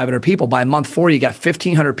 new 500 people. By month 4, you got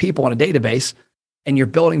 1,500 people on a database, and you're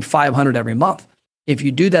building 500 every month. If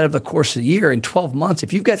you do that over the course of the year, in 12 months,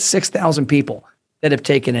 if you've got 6,000 people that have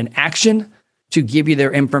taken an action to give you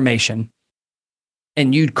their information,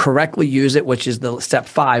 and you'd correctly use it, which is the step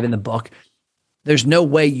 5 in the book, there's no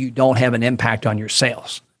way you don't have an impact on your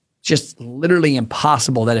sales. It's just literally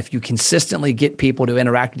impossible that if you consistently get people to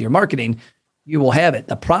interact with your marketing, you will have it.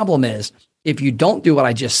 The problem is if you don't do what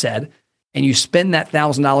I just said and you spend that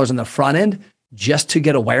 $1,000 on the front end just to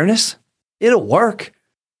get awareness, it'll work,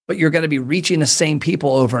 but you're going to be reaching the same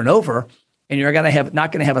people over and over, and you're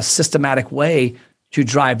not going to have a systematic way to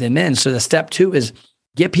drive them in. So the step 2 is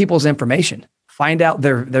get people's information. Find out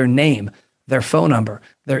their name, their phone number,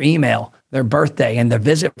 their email, their birthday, and their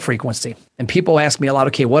visit frequency. And people ask me a lot,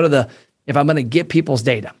 okay, if I'm going to get people's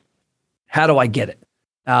data, how do I get it?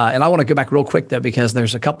 And I want to go back real quick though, because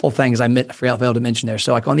there's a couple of things I failed to mention there.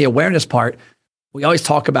 So like on the awareness part, we always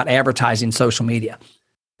talk about advertising social media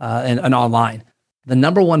and online. The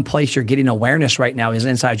number one place you're getting awareness right now is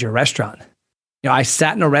inside your restaurant. You know, I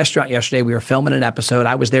sat in a restaurant yesterday. We were filming an episode.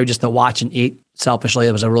 I was there just to watch and eat selfishly.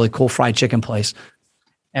 It was a really cool fried chicken place.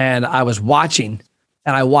 And I was watching,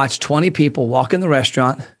 and I watched 20 people walk in the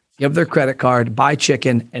restaurant, give their credit card, buy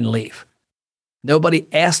chicken, and leave. Nobody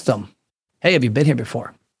asked them, hey, have you been here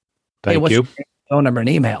before? Thank you. Your phone number and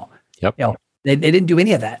email? Yep. You know, they didn't do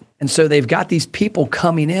any of that. And so they've got these people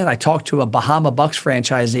coming in. I talked to a Bahama Bucks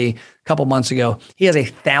franchisee a couple months ago. He has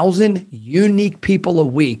 1,000 unique people a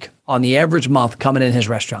week on the average month coming in his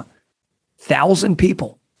restaurant. 1,000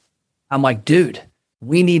 people. I'm like, dude,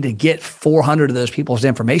 we need to get 400 of those people's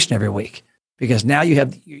information every week, because now you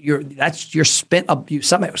have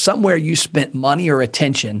somewhere you spent money or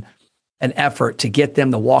attention and effort to get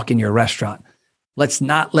them to walk in your restaurant. Let's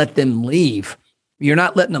not let them leave. You're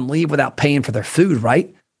not letting them leave without paying for their food,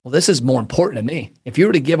 right? Well, this is more important to me. If you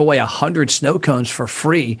were to give away 100 snow cones for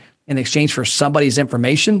free in exchange for somebody's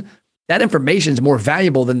information, that information is more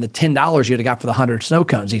valuable than the $10 you'd have got for the 100 snow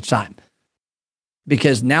cones each time.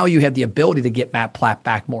 Because now you have the ability to get Matt Plapp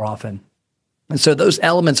back more often. And so those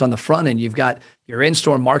elements on the front end, you've got your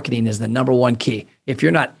in-store marketing is the number one key. If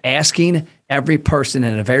you're not asking every person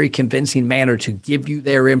in a very convincing manner to give you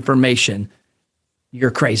their information,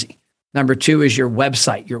 you're crazy. Number 2 is your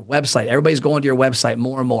website. Your website. Everybody's going to your website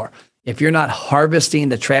more and more. If you're not harvesting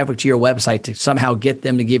the traffic to your website to somehow get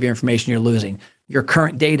them to give you information, you're losing your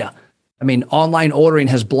current data. I mean, online ordering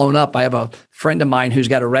has blown up. I have a friend of mine who's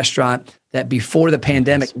got a restaurant that before the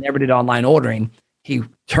pandemic never did online ordering. He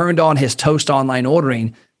turned on his Toast online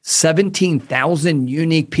ordering. 17,000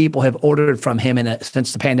 unique people have ordered from him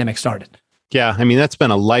since the pandemic started. Yeah, I mean, that's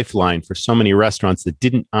been a lifeline for so many restaurants that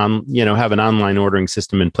didn't have an online ordering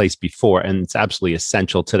system in place before, and it's absolutely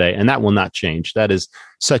essential today, and that will not change. That is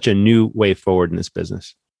such a new way forward in this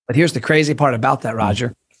business. But here's the crazy part about that,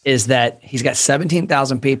 Roger, is that he's got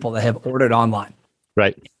 17,000 people that have ordered online.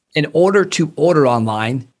 Right. In order to order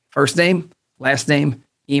online, first name, last name,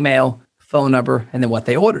 email, phone number, and then what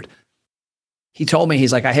they ordered. He told me,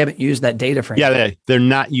 he's like, I haven't used that data for anything. Yeah, they're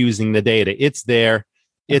not using the data. It's there.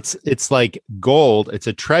 it's like gold. It's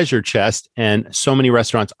a treasure chest, and so many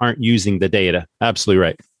restaurants aren't using the data. Absolutely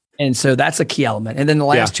right. And so that's a key element. And then the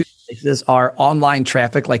last two places are online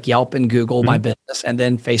traffic like Yelp and Google, My Business, and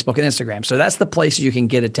then Facebook and Instagram. So that's the places you can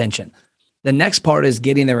get attention. The next part is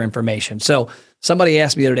getting their information. So somebody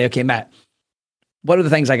asked me the other day, okay, Matt, what are the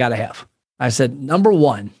things I got to have? I said, number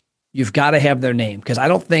one, you've got to have their name. Because I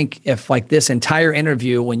don't think if like this entire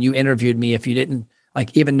interview, when you interviewed me, if you didn't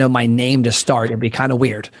like even know my name to start, it'd be kind of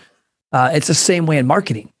weird. It's the same way in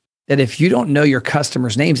marketing, that if you don't know your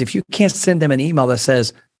customers' names, if you can't send them an email that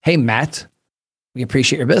says, hey, Matt, we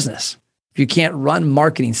appreciate your business. If you can't run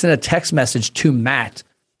marketing, send a text message to Matt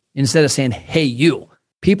instead of saying, hey, you.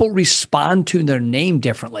 People respond to their name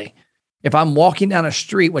differently. If I'm walking down a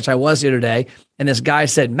street, which I was the other day, and this guy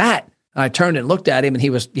said, Matt, and I turned and looked at him and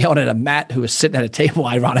he was yelling at a Matt who was sitting at a table,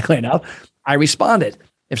 ironically enough, I responded.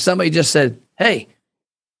 If somebody just said, hey,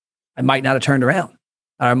 I might not have turned around.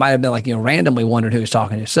 Or I might have been like, randomly wondered who was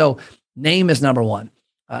talking to. So name is number one.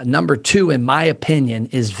 Number two, in my opinion,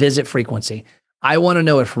 is visit frequency. I want to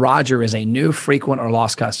know if Roger is a new, frequent, or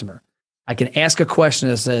lost customer. I can ask a question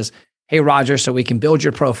that says, hey, Roger, so we can build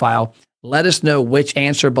your profile. Let us know which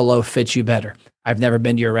answer below fits you better. I've never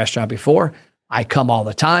been to your restaurant before. I come all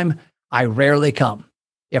the time. I rarely come.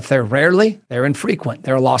 If they're rarely, they're infrequent.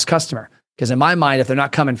 They're a lost customer. Because in my mind, if they're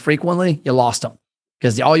not coming frequently, you lost them.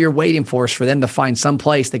 Because all you're waiting for is for them to find some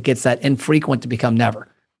place that gets that infrequent to become never.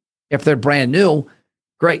 If they're brand new,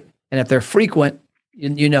 great. And if they're frequent,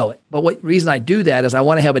 you know it. But what reason I do that is I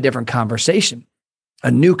want to have a different conversation. A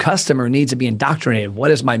new customer needs to be indoctrinated. What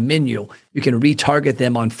is my menu? You can retarget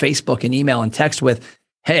them on Facebook and email and text with,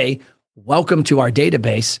 hey, welcome to our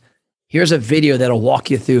database. Here's a video that'll walk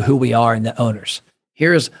you through who we are and the owners.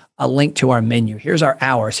 Here's a link to our menu. Here's our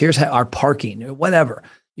hours. Here's our parking, whatever.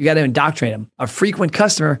 You got to indoctrinate them. A frequent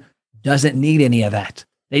customer doesn't need any of that.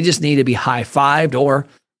 They just need to be high-fived or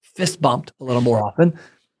fist bumped a little more often.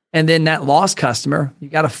 And then that lost customer, you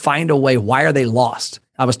got to find a way. Why are they lost?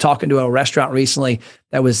 I was talking to a restaurant recently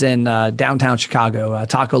that was in downtown Chicago,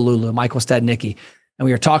 Taco Lulu, Michael Stadnicki. And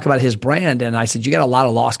we were talking about his brand. And I said, you got a lot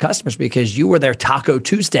of lost customers because you were there Taco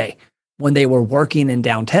Tuesday when they were working in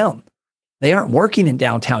downtown. They aren't working in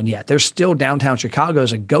downtown yet. There's still downtown Chicago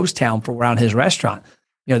is a ghost town for around his restaurant.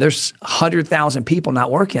 There's 100,000 people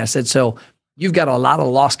not working. I said, so you've got a lot of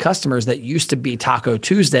lost customers that used to be Taco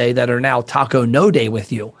Tuesday that are now Taco No Day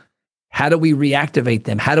with you. How do we reactivate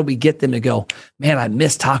them? How do we get them to go, man, I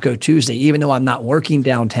miss Taco Tuesday. Even though I'm not working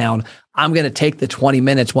downtown, I'm going to take the 20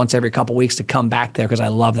 minutes once every couple of weeks to come back there because I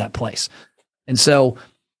love that place. And so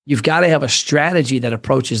you've got to have a strategy that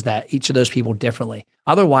approaches each of those people differently.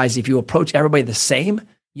 Otherwise, if you approach everybody the same,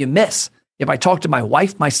 you miss. If I talk to my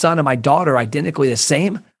wife, my son, and my daughter identically the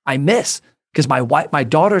same, I miss because my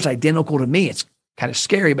daughter's identical to me. It's kind of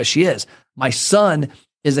scary, but she is. My son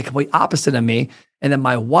is the complete opposite of me. And then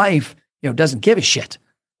my wife, doesn't give a shit.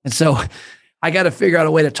 And so I got to figure out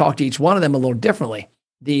a way to talk to each one of them a little differently.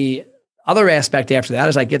 The other aspect after that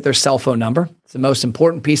is I get their cell phone number. It's the most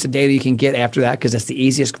important piece of data you can get after that because it's the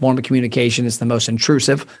easiest form of communication. It's the most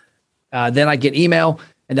intrusive. Then I get email,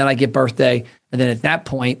 and then I get birthday. And then at that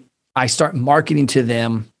point, I start marketing to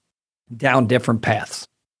them down different paths.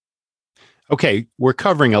 Okay, we're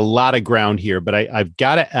covering a lot of ground here, but I've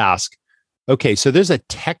got to ask, okay, so there's a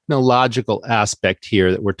technological aspect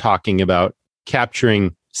here that we're talking about,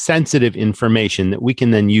 capturing sensitive information that we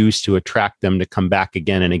can then use to attract them to come back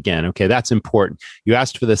again and again. Okay, that's important. You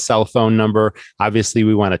asked for the cell phone number. Obviously,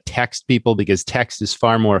 we want to text people because text is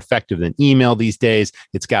far more effective than email these days.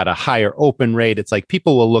 It's got a higher open rate. It's like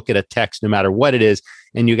people will look at a text no matter what it is.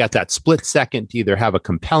 And you got that split second to either have a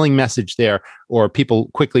compelling message there or people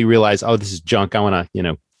quickly realize, oh, this is junk. I want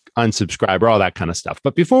to, unsubscribe or all that kind of stuff.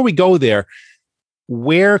 But before we go there,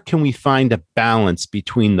 where can we find a balance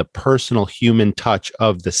between the personal human touch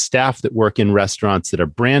of the staff that work in restaurants that are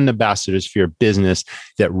brand ambassadors for your business,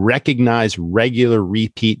 that recognize regular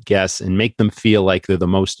repeat guests and make them feel like they're the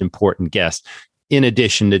most important guest, in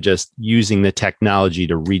addition to just using the technology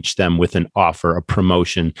to reach them with an offer, a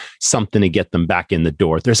promotion, something to get them back in the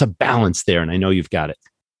door? There's a balance there, and I know you've got it.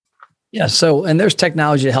 Yeah. So, and there's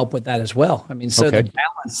technology to help with that as well. I mean, so Okay.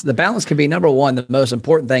 the balance can be number one. The most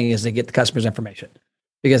important thing is to get the customer's information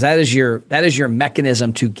because that is your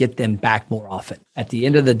mechanism to get them back more often. At the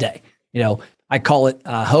end of the day, I call it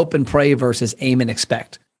hope and pray versus aim and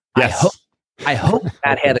expect. Yes. I hope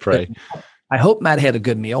Matt had a Pray. good meal. I hope Matt had a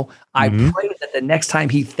good meal. I pray that the next time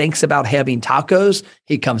he thinks about having tacos,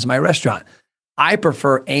 he comes to my restaurant. I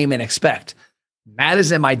prefer aim and expect. Matt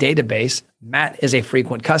is in my database. Matt is a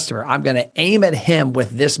frequent customer. I'm going to aim at him with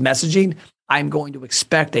this messaging. I'm going to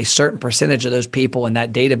expect a certain percentage of those people in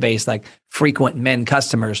that database, like frequent men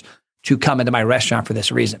customers, to come into my restaurant for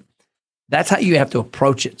this reason. That's how you have to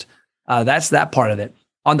approach it. That's that part of it.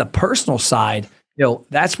 On the personal side,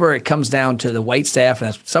 that's where it comes down to the wait staff.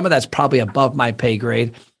 And some of that's probably above my pay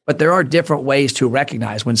grade, but there are different ways to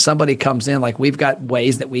recognize when somebody comes in. Like we've got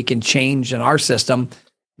ways that we can change in our system,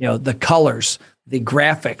 the colors, the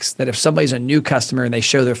graphics, that if somebody's a new customer and they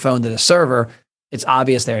show their phone to the server, it's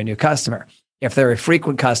obvious they're a new customer. If they're a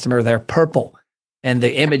frequent customer, they're purple and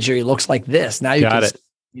the imagery looks like this. Now you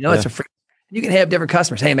it's a free. You can have different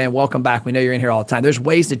customers. Hey man, welcome back. We know you're in here all the time. There's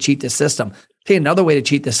ways to cheat the system. Okay, another way to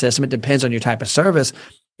cheat the system, it depends on your type of service,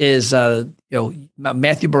 is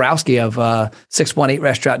Matthew Borowski of 618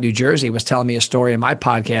 Restaurant New Jersey was telling me a story in my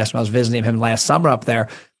podcast when I was visiting him last summer up there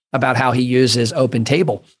about how he uses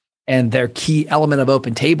OpenTable. And their key element of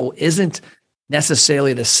OpenTable isn't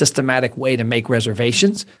necessarily the systematic way to make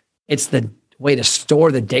reservations. It's the way to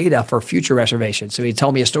store the data for future reservations. So he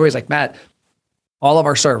told me a story. He's like, Matt, all of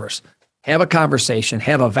our servers have a conversation,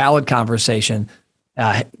 have a valid conversation,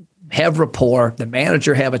 have rapport, the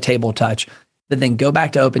manager have a table touch, but then go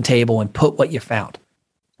back to OpenTable and put what you found.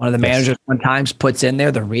 One of the managers one time puts in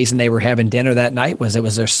there the reason they were having dinner that night was it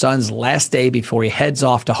was their son's last day before he heads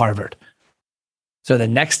off to Harvard. So the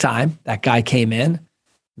next time that guy came in,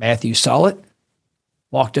 Matthew saw it,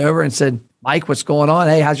 walked over and said, Mike, what's going on?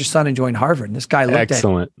 Hey, how's your son enjoying Harvard? And this guy looked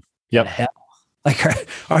Excellent. At him. Yep.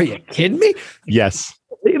 Like, are you kidding me? Yes.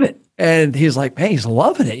 Believe it. And he's like, man, he's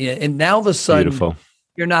loving it. And now all of a sudden, beautiful.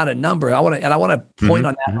 You're not a number. I want to point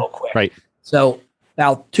on that real quick. Right. So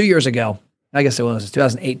about 2 years ago, I guess it was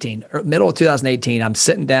 2018, or middle of 2018, I'm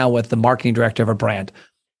sitting down with the marketing director of a brand.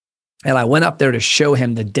 And I went up there to show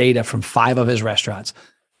him the data from 5 of his restaurants.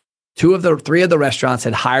 3 of the restaurants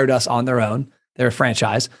had hired us on their own. They're a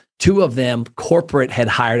franchise. 2 of them, corporate, had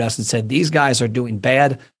hired us and said, these guys are doing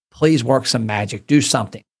bad. Please work some magic. Do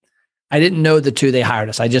something. I didn't know the 2 they hired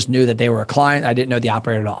us. I just knew that they were a client. I didn't know the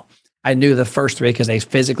operator at all. I knew the first 3 because they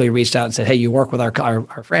physically reached out and said, hey, you work with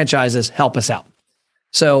our franchises. Help us out.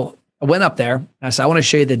 So I went up there. And I said, I want to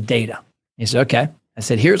show you the data. He said, okay. I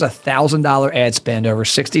said, here's $1,000 ad spend over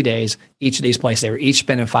 60 days. Each of these places, they were each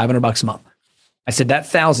spending $500 a month. I said, that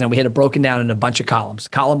 1,000, we had it broken down in a bunch of columns.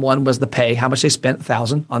 Column 1 was the pay, how much they spent,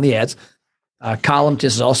 1,000 on the ads. Column 2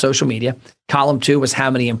 is all social media. Column 2 was how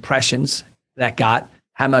many impressions that got,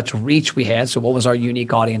 how much reach we had. So what was our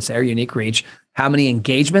unique audience there, unique reach, how many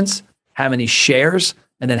engagements, how many shares,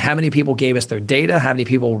 and then how many people gave us their data, how many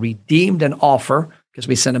people redeemed an offer, because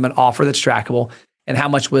we sent them an offer that's trackable, and how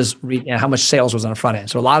much how much sales was on the front end.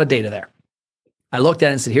 So a lot of data there. I looked at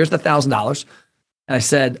it and said, here's the $1,000. And I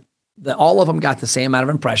said that all of them got the same amount of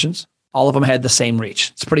impressions. All of them had the same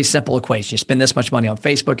reach. It's a pretty simple equation. You spend this much money on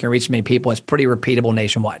Facebook, you reach many people. It's pretty repeatable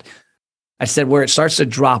nationwide. I said where it starts to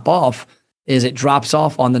drop off is it drops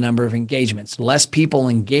off on the number of engagements. Less people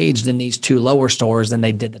engaged in these 2 lower stores than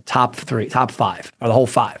they did the top 5, or the whole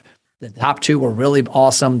 5. The top 2 were really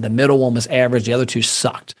awesome. The middle one was average. The other 2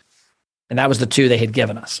 sucked. And that was the 2 they had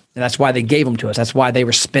given us. And that's why they gave them to us. That's why they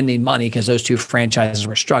were spending money, because those 2 franchises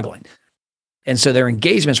were struggling. And so their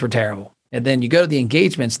engagements were terrible. And then you go to the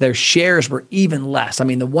engagements, their shares were even less. I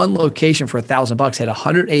mean, the one location for $1,000 had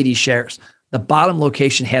 180 shares. The bottom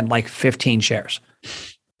location had like 15 shares.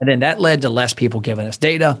 And then that led to less people giving us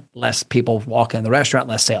data, less people walking in the restaurant,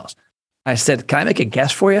 less sales. I said, can I make a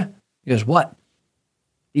guess for you? He goes, what?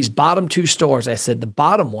 These bottom 2 stores, I said, the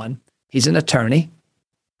bottom one, he's an attorney.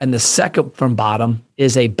 And the second from bottom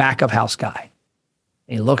is a back of house guy.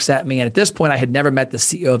 And he looks at me. And at this point, I had never met the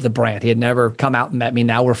CEO of the brand. He had never come out and met me.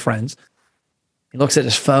 Now we're friends. He looks at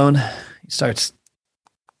his phone. He starts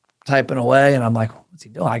typing away. And I'm like, what's he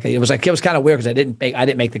doing? It was kind of weird because I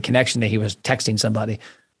didn't make the connection that he was texting somebody.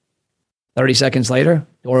 30 seconds later,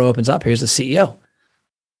 door opens up. Here's the CEO.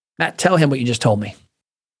 Matt, tell him what you just told me.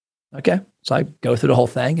 Okay. So I go through the whole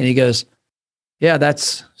thing and he goes, yeah,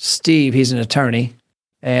 that's Steve. He's an attorney.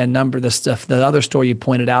 And the other store you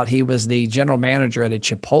pointed out, he was the general manager at a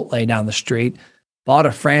Chipotle down the street, bought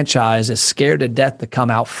a franchise, is scared to death to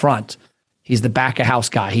come out front. He's the back of house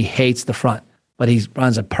guy. He hates the front, but he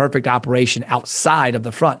runs a perfect operation outside of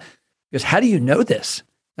the front. He goes, how do you know this?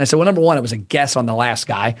 And I said, well, number 1, it was a guess on the last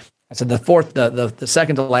guy. I said, the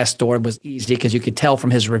second to last store was easy because you could tell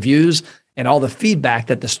from his reviews and all the feedback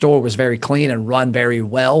that the store was very clean and run very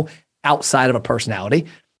well outside of a personality.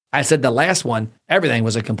 I said, the last one, everything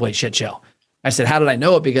was a complete shit show. I said, how did I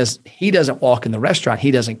know it? Because he doesn't walk in the restaurant.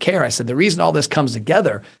 He doesn't care. I said, the reason all this comes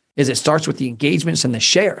together is it starts with the engagements and the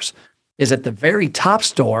shares. Is at the very top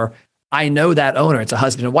store, I know that owner. It's a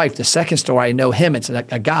husband and wife. The second store, I know him. It's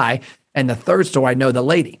a guy. And the third store, I know the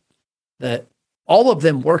lady. that all of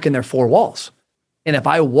them work in their four walls. And if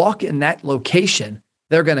I walk in that location,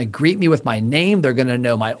 they're going to greet me with my name. They're going to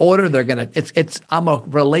know my order. I'm a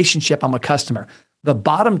relationship. I'm a customer. The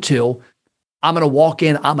bottom two, I'm going to walk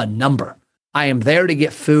in. I'm a number. I am there to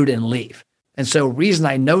get food and leave. And so reason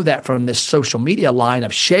I know that from this social media line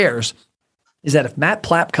of shares is that if Matt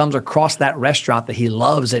Plapp comes across that restaurant that he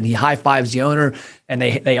loves and he high fives the owner and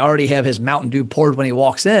they already have his Mountain Dew poured when he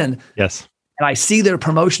walks in. Yes. And I see their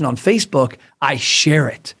promotion on Facebook, I share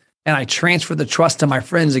it. And I transfer the trust to my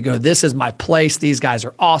friends and go, this is my place. These guys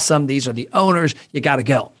are awesome. These are the owners. You got to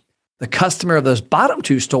go. The customer of those bottom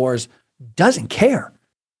two stores doesn't care.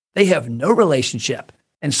 They have no relationship.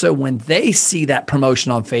 And so when they see that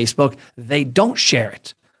promotion on Facebook, they don't share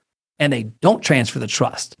it and they don't transfer the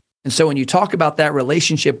trust. And so when you talk about that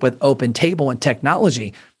relationship with OpenTable and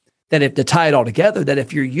technology, that if to tie it all together, that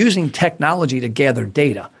if you're using technology to gather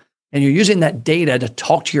data, and you're using that data to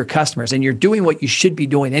talk to your customers, and you're doing what you should be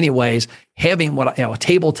doing anyways, having a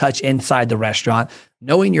table touch inside the restaurant,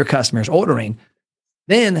 knowing your customers ordering,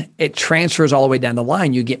 then it transfers all the way down the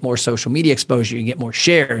line. You get more social media exposure, you get more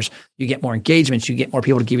shares, you get more engagements, you get more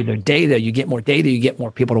people to give you their data, you get more data, you get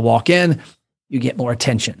more people to walk in, you get more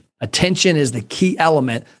attention. Attention is the key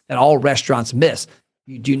element that all restaurants miss.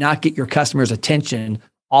 You do not get your customers' attention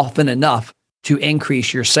often enough to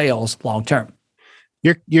increase your sales long term.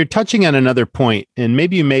 You're touching on another point, and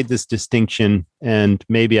maybe you made this distinction and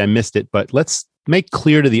maybe I missed it, but let's make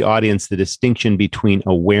clear to the audience the distinction between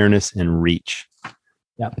awareness and reach.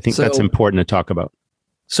 Yeah, I think that's important to talk about.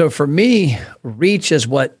 So for me, reach is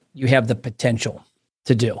what you have the potential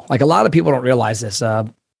to do. Like a lot of people don't realize this.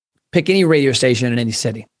 Pick any radio station in any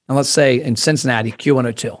city. And let's say in Cincinnati,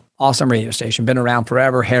 Q102, awesome radio station, been around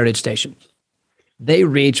forever, heritage station. They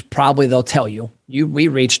reach, probably they'll tell you, we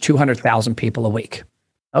reach 200,000 people a week.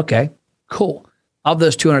 Okay, cool. Of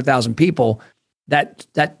those 200,000 people,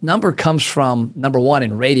 that number comes from, number one,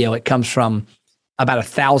 in radio, it comes from about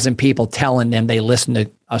 1,000 people telling them they listen to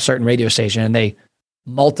a certain radio station and they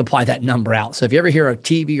multiply that number out. So if you ever hear a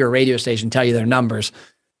TV or radio station tell you their numbers,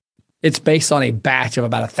 it's based on a batch of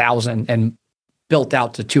about 1,000 and built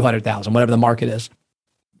out to 200,000, whatever the market is.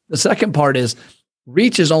 The second part is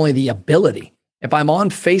reach is only the ability. If I'm on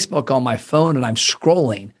Facebook on my phone and I'm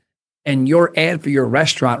scrolling and your ad for your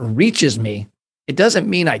restaurant reaches me, it doesn't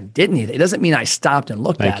mean I didn't eat it. It doesn't mean I stopped and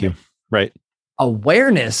looked at it. Thank you. Right.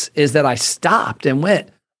 Awareness is that I stopped and went,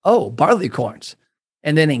 oh, barleycorns.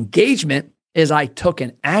 And then engagement is I took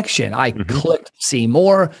an action. I clicked see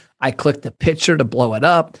more. I clicked the picture to blow it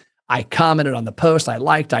up. I commented on the post. I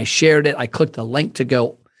liked, I shared it. I clicked the link to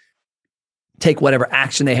go take whatever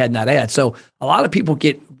action they had in that ad. So a lot of people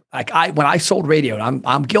get when I sold radio, and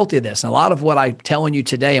I'm guilty of this. And a lot of what I'm telling you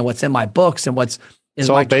today and what's in my books and it's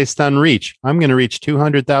all based on reach. I'm going to reach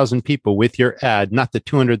 200,000 people with your ad. Not that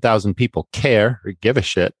 200,000 people care or give a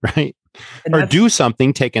shit, right? Or do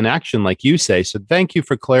something, take an action like you say. So thank you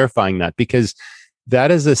for clarifying that, because that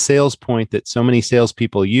is a sales point that so many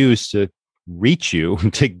salespeople use to reach you,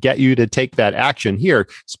 to get you to take that action. Here,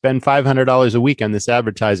 spend $500 a week on this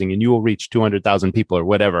advertising and you will reach 200,000 people or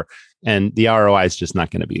whatever. And the ROI is just not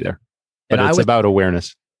going to be there. But it's about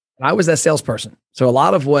awareness. I was that salesperson. So a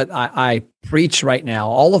lot of what I preach right now,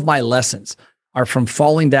 all of my lessons are from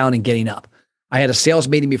falling down and getting up. I had a sales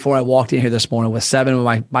meeting before I walked in here this morning with 7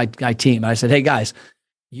 of my team. And I said, hey guys,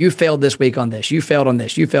 you failed this week on this. You failed on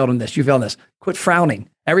this. You failed on this. You failed on this. Quit frowning.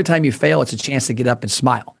 Every time you fail, it's a chance to get up and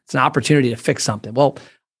smile. It's an opportunity to fix something. Well,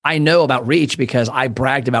 I know about reach because I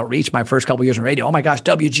bragged about reach my first couple of years in radio. Oh my gosh,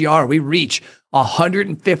 WGR, we reach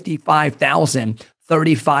 155,000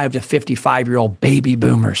 35 to 55-year-old baby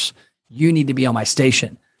boomers. You need to be on my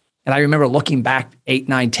station. And I remember looking back 8,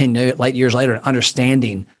 9, 10 light years later and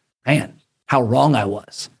understanding, man, how wrong I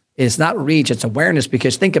was. It's not reach, it's awareness,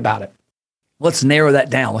 because think about it. Let's narrow that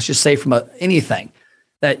down. Let's just say from anything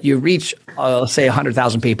that you reach, let's say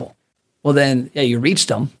 100,000 people. Well, then you reached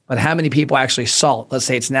them, but how many people actually saw it? Let's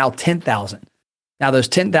say it's now 10,000. Now those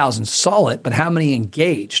 10,000 saw it, but how many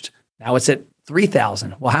engaged? Now it's at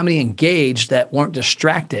 3,000. Well, how many engaged that weren't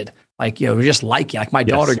distracted? Like, just liking, like my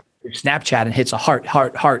daughter Snapchat and hits a heart.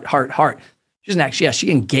 She doesn't actually,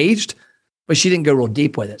 she engaged, but she didn't go real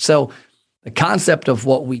deep with it. So the concept of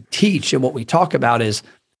what we teach and what we talk about is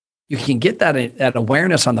you can get that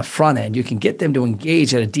awareness on the front end. You can get them to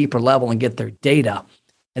engage at a deeper level and get their data.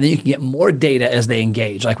 And then you can get more data as they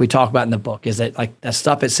engage. Like we talk about in the book, is that like that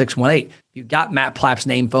stuff at 618, you got Matt Plapp's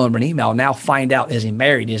name, phone number, and email. Now find out, is he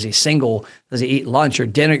married? Is he single? Does he eat lunch or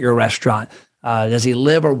dinner at your restaurant? Does he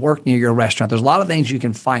live or work near your restaurant? There's a lot of things you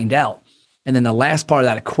can find out. And then the last part of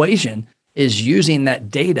that equation is using that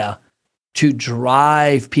data to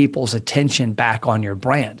drive people's attention back on your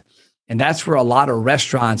brand. And that's where a lot of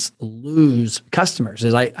restaurants lose customers.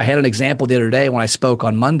 I had an example the other day when I spoke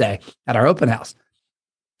on Monday at our open house.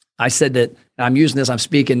 I said that I'm using this, I'm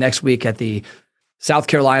speaking next week at the South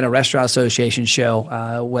Carolina Restaurant Association show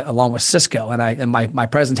along with Cisco. And my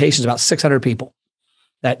presentation is about 600 people.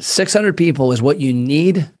 That 600 people is what you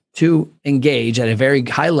need to engage at a very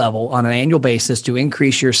high level on an annual basis to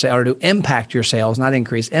increase your sale or to impact your sales, not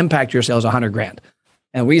increase, impact your sales $100,000.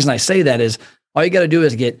 And the reason I say that is all you got to do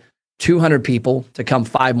is get 200 people to come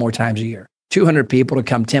 5 more times a year, 200 people to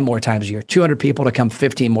come 10 more times a year, 200 people to come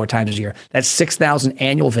 15 more times a year. That's 6,000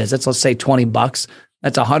 annual visits. Let's say $20.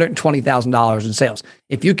 That's $120,000 in sales.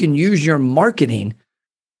 If you can use your marketing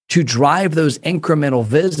to drive those incremental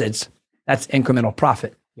visits, that's incremental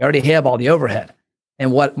profit. You already have all the overhead.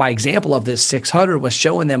 And what my example of this 600 was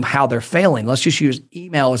showing them how they're failing. Let's just use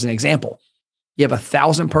email as an example. You have a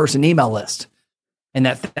 1,000-person email list. And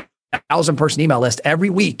that 1,000-person email list, every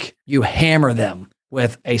week, you hammer them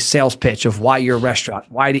with a sales pitch of why your restaurant,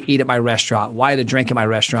 why to eat at my restaurant, why to drink at my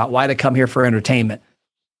restaurant, why to come here for entertainment.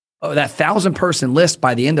 Oh, that 1,000-person list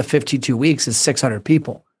by the end of 52 weeks is 600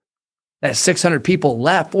 people. That 600 people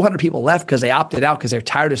left, 400 people left because they opted out because they're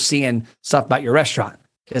tired of seeing stuff about your restaurant.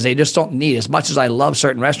 Because they just don't need, as much as I love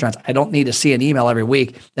certain restaurants, I don't need to see an email every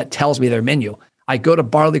week that tells me their menu. I go to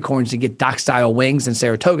Barleycorns to get Dock-style wings and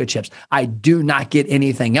Saratoga chips. I do not get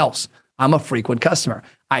anything else. I'm a frequent customer.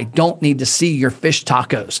 I don't need to see your fish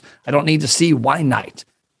tacos. I don't need to see wine night.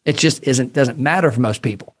 It just doesn't matter for most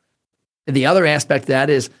people. And the other aspect of that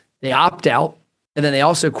is they opt out and then they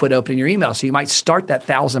also quit opening your email. So you might start that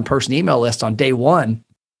 1,000-person email list on day one,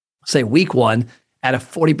 say week one, at a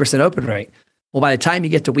 40% open rate. Well, by the time you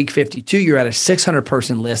get to week 52, you're at a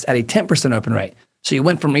 600-person list at a 10% open rate. So you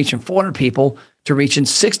went from reaching 400 people to reaching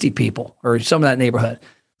 60 people or some of that neighborhood.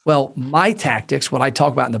 Well, my tactics, what I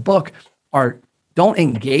talk about in the book, are don't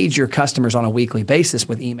engage your customers on a weekly basis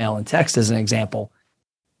with email and text as an example.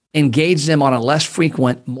 Engage them on a less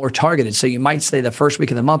frequent, more targeted. So you might say the first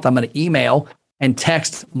week of the month, I'm going to email and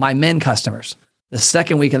text my men customers. The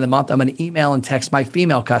second week of the month, I'm going to email and text my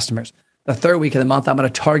female customers. The third week of the month, I'm going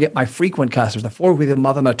to target my frequent customers. The fourth week of the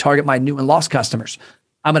month, I'm going to target my new and lost customers.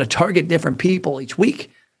 I'm going to target different people each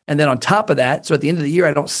week. And then on top of that, so at the end of the year,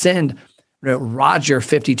 I don't send Roger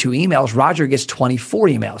 52 emails. Roger gets 24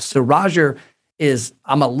 emails. So Roger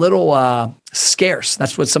I'm a little scarce.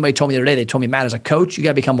 That's what somebody told me the other day. They told me, Matt, as a coach, you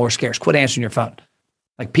got to become more scarce. Quit answering your phone.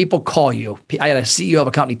 Like people call you. I had a CEO of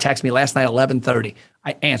a company text me last night at 11:30.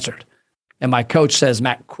 I answered. And my coach says,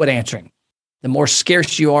 Matt, quit answering. The more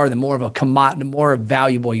scarce you are, the more of a commodity, the more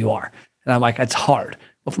valuable you are. And I'm like, it's hard.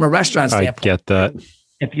 But from a restaurant standpoint, I get that.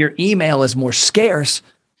 If your email is more scarce,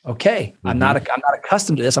 okay, I'm not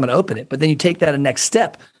accustomed to this. I'm going to open it. But then you take that a next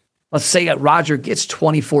step. Let's say that Roger gets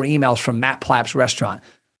 24 emails from Matt Plapp's restaurant.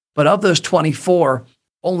 But of those 24,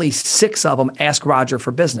 only 6 of them ask Roger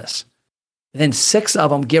for business. And then 6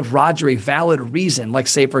 of them give Roger a valid reason. Like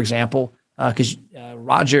say, for example, because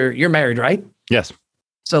Roger, you're married, right? Yes.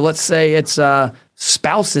 So let's say it's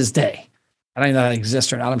Spouse's Day. I don't know if that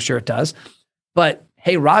exists or not. I'm sure it does. But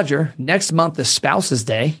hey, Roger, next month is Spouse's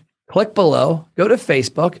Day. Click below, go to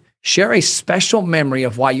Facebook, share a special memory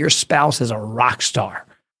of why your spouse is a rock star.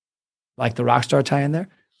 Like the rock star tie in there?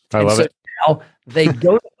 I love it. Now they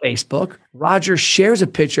go to Facebook. Roger shares a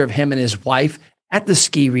picture of him and his wife at the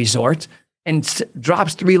ski resort and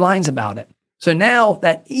drops 3 lines about it. So now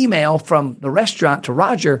that email from the restaurant to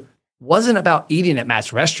Roger wasn't about eating at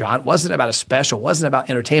Matt's restaurant, wasn't about a special, wasn't about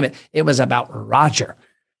entertainment. It was about Roger.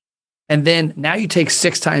 And then now you take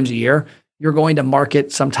 6 times a year, you're going to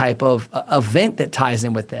market some type of event that ties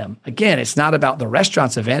in with them. Again, it's not about the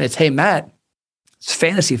restaurant's event. It's, hey, Matt, it's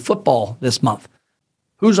fantasy football this month.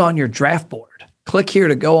 Who's on your draft board? Click here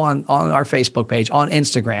to go on our Facebook page, on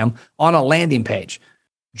Instagram, on a landing page.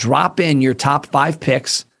 Drop in your top 5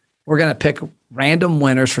 picks. We're going to pick random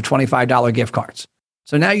winners for $25 gift cards.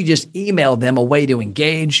 So now you just emailed them a way to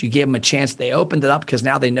engage. You gave them a chance. They opened it up because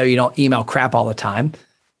now they know you don't email crap all the time.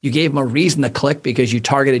 You gave them a reason to click because you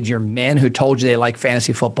targeted your men who told you they like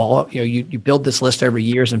fantasy football. You build this list over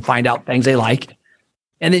years and find out things they like.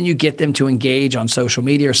 And then you get them to engage on social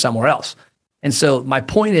media or somewhere else. And so my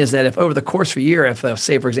point is that if over the course of a year, if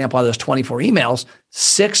say, for example, out of those 24 emails,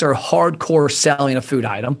 6 are hardcore selling a food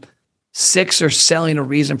item, 6 are selling a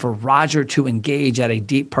reason for Roger to engage at a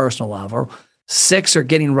deep personal level, 6 are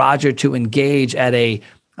getting Roger to engage at a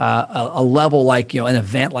level like, an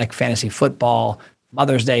event like fantasy football,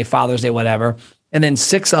 Mother's Day, Father's Day, whatever. And then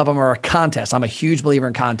 6 of them are a contest. I'm a huge believer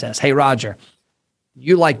in contests. Hey, Roger,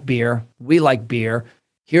 you like beer. We like beer.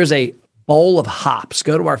 Here's a bowl of hops.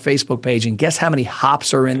 Go to our Facebook page and guess how many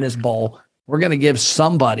hops are in this bowl. We're going to give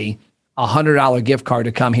somebody a $100 gift card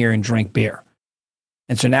to come here and drink beer.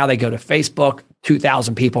 And so now they go to Facebook,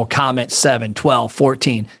 2,000 people comment 7, 12,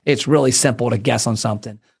 14. It's really simple to guess on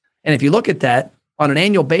something. And if you look at that on an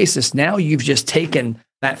annual basis, now you've just taken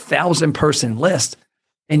that 1,000-person list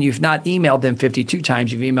and you've not emailed them 52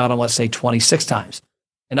 times. You've emailed them, let's say, 26 times.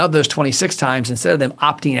 And of those 26 times, instead of them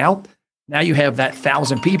opting out, now you have that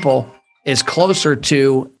 1,000 people is closer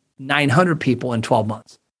to 900 people in 12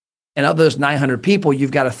 months. And of those 900 people,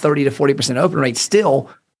 you've got a 30 to 40% open rate still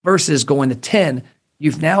versus going to 10.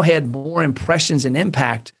 You've now had more impressions and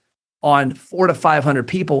impact on 400 to 500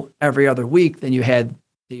 people every other week than you had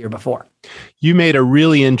the year before. You made a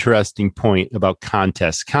really interesting point about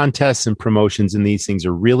contests. Contests and promotions and these things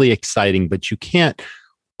are really exciting, but you can't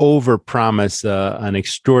overpromise an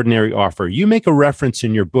extraordinary offer. You make a reference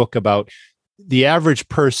in your book about the average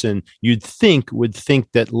person would think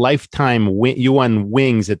that you won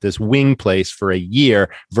wings at this wing place for a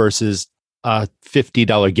year versus a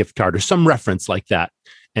 $50 gift card or some reference like that.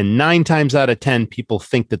 And 9 times out of 10, people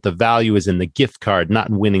think that the value is in the gift card, not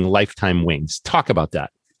in winning lifetime wings. Talk about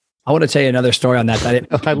that. I want to tell you another story on that.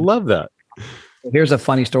 I love that. Here's a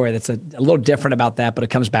funny story that's a little different about that, but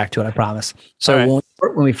it comes back to it, I promise. So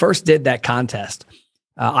when we first did that contest,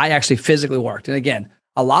 I actually physically worked. And again,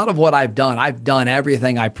 a lot of what I've done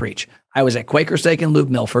everything I preach. I was at Quaker Steak and Lube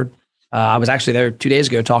Milford. I was actually there 2 days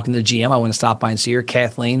ago talking to the GM. I went to stop by and see her,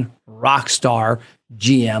 Kathleen, rock star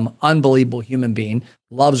GM, unbelievable human being,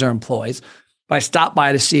 loves her employees. But I stopped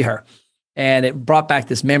by to see her. And it brought back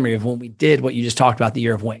this memory of when we did what you just talked about, the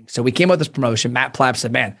Year of Wings. So we came up with this promotion. Matt Plapp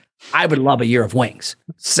said, man, I would love a Year of Wings.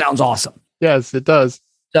 Sounds awesome. Yes, it does.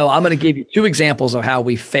 So I'm going to give you 2 examples of how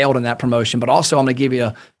we failed in that promotion, but also I'm going to give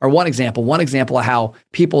you one example of how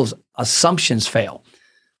people's assumptions fail.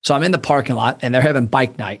 So I'm in the parking lot and they're having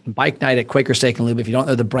bike night. And bike night at Quaker Steak and Lube, if you don't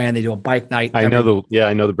know the brand, they do a bike night. I know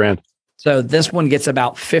the brand. So this one gets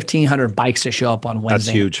about 1,500 bikes to show up on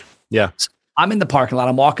Wednesday. That's huge. Yeah. So I'm in the parking lot.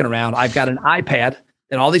 I'm walking around. I've got an iPad,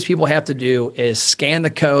 and all these people have to do is scan the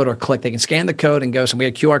code or click. They can scan the code and go. So we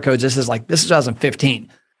had QR codes. This is 2015.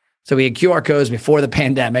 So we had QR codes before the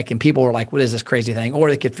pandemic, and people were like, what is this crazy thing? Or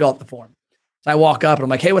they could fill out the form. So I walk up and I'm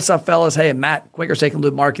like, hey, what's up, fellas? Hey, Matt, Quaker Steak and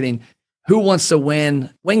Lube Marketing. Who wants to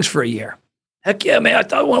win wings for a year? Heck yeah, man. I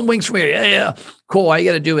thought I won wings for a year. Yeah. Cool. All you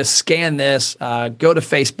got to do is scan this, go to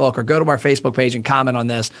Facebook or go to our Facebook page and comment on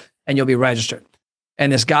this, and you'll be registered.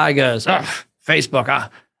 And this guy goes, Facebook,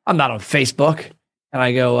 I'm not on Facebook. And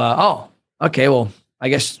I go, oh, okay, well, I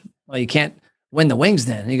guess you can't win the wings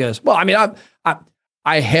then. And he goes, well, I mean,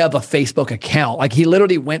 I have a Facebook account. Like he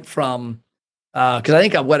literally went from, because I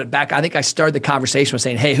think I went back. I think I started the conversation with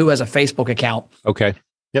saying, hey, who has a Facebook account? Okay.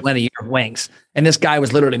 Yep. Win a Year of Wings. And this guy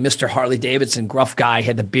was literally Mr. Harley Davidson, gruff guy,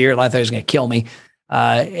 had the beard. I thought he was going to kill me.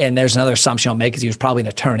 And there's another assumption I'll make because he was probably an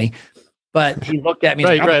attorney. But he looked at me.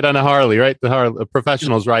 right on a Harley, right? The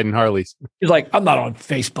professionals riding Harleys. He's like, I'm not on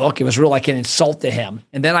Facebook. It was real like an insult to him.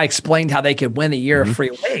 And then I explained how they could win a year of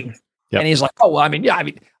free wings. Yep. And he's like, oh, well,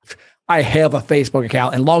 I have a Facebook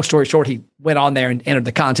account. And long story short, he went on there and entered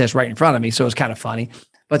the contest right in front of me. So it was kind of funny.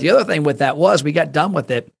 But the other thing with that was we got done with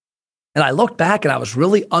it. And I looked back and I was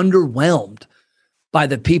really underwhelmed by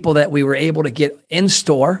the people that we were able to get in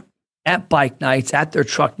store, at bike nights, at their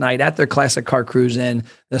truck night, at their classic car cruise in,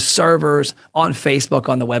 the servers, on Facebook,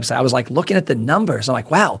 on the website. I was like looking at the numbers. I'm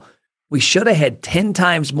like, wow, we should have had 10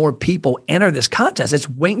 times more people enter this contest. It's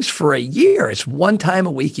wings for a year. It's one time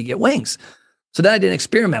a week you get wings. So then I did an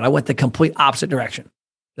experiment. I went the complete opposite direction.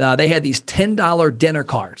 They had these $10 dinner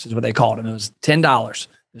cards is what they called them. It was $10.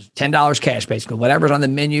 It was $10 cash, basically. Whatever's on the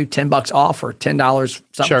menu, $10 off or $10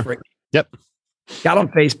 something free. Yep. Got on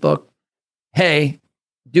Facebook. Hey,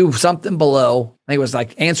 do something below. I think it was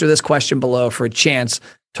like, answer this question below for a chance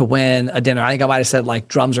to win a dinner. I think I might have said like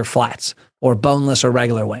drums or flats or boneless or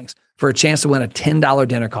regular wings for a chance to win a $10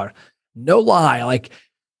 dinner card. No lie, like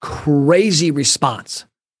crazy response.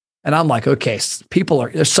 And I'm like, okay,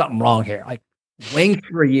 there's something wrong here. Like wings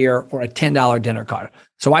for a year or a $10 dinner card.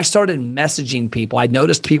 So I started messaging people. I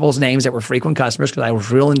noticed people's names that were frequent customers because I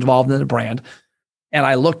was real involved in the brand. And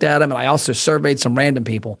I looked at them and I also surveyed some random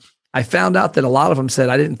people. I found out that a lot of them said,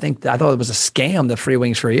 I thought it was a scam, the free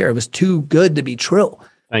wings for a year. It was too good to be true.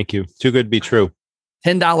 Thank you. Too good to be true.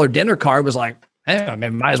 $10 dinner card was like, hey, I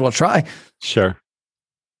might as well try. Sure.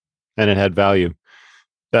 And it had value.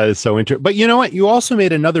 That is so interesting. But you know what? You also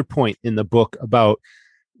made another point in the book about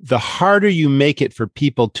the harder you make it for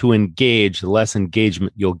people to engage, the less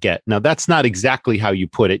engagement you'll get. Now, that's not exactly how you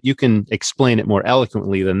put it. You can explain it more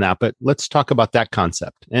eloquently than that, but let's talk about that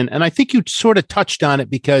concept. And I think you sort of touched on it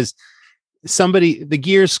because the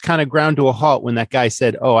gears kind of ground to a halt when that guy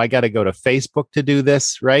said, oh, I got to go to Facebook to do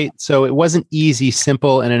this, right? So it wasn't easy,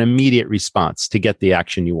 simple, and an immediate response to get the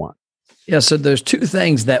action you want. Yeah, so there's two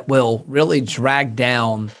things that will really drag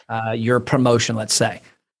down your promotion, let's say.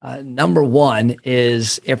 Number one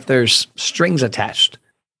is if there's strings attached.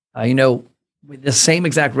 With the same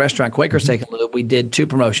exact restaurant, Quaker Steak and Lube, we did two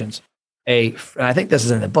promotions. And I think this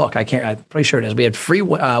is in the book. I'm pretty sure it is. We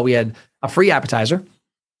had a free appetizer,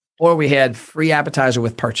 or we had free appetizer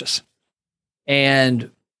with purchase.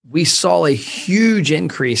 And we saw a huge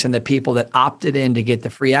increase in the people that opted in to get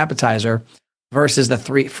the free appetizer versus the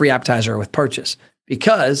free appetizer with purchase. And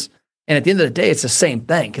at the end of the day, it's the same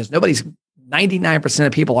thing, because 99%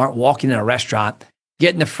 of people aren't walking in a restaurant,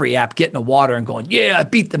 getting a free app, getting a water and going, yeah, I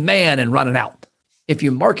beat the man, and running out. If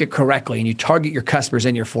you market correctly and you target your customers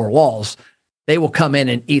in your four walls, they will come in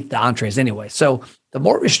and eat the entrees anyway. So the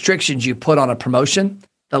more restrictions you put on a promotion,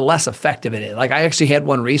 the less effective it is. Like, I actually had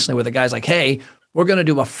one recently where the guy's like, hey, we're going to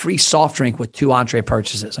do a free soft drink with 2 entree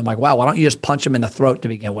purchases. I'm like, wow, why don't you just punch him in the throat to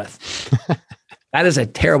begin with? That is a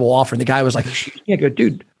terrible offer. And the guy was like, I go,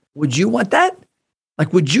 dude, would you want that?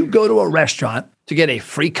 Like, would you go to a restaurant to get a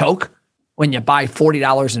free Coke when you buy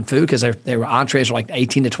 $40 in food because their entrees are like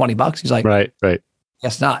 $18 to $20? He's like, right.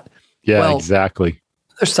 Guess not. Yeah, well, exactly.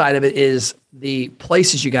 The other side of it is the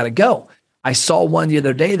places you got to go. I saw one the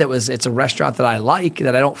other day it's a restaurant that I like,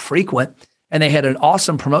 that I don't frequent, and they had an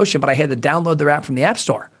awesome promotion, but I had to download their app from the App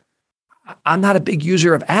Store. I'm not a big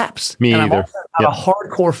user of apps. Me and either. I'm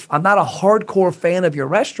not a hardcore fan of your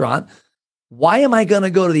restaurant. Why am I going to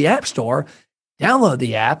go to the App Store, download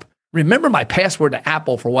the app, remember my password to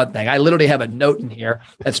Apple for one thing? I literally have a note in here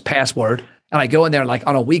that's password. And I go in there, like,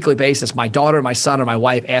 on a weekly basis, my daughter, my son, or my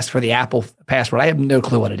wife ask for the Apple password. I have no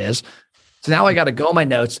clue what it is. So now I got to go in my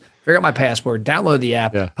notes, figure out my password, download the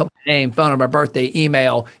app, put my name, phone number, birthday,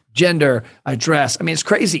 email, gender, address. I mean, it's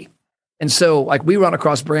crazy. And so, like, we run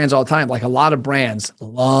across brands all the time. Like, a lot of brands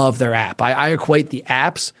love their app. I equate the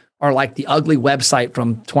apps are like the ugly website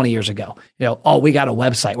from 20 years ago. We got a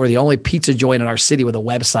website. We're the only pizza joint in our city with a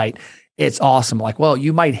website. It's awesome. Like, well,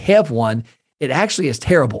 you might have one. It actually is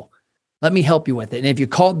terrible. Let me help you with it. And if you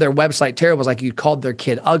called their website terrible, it's like you called their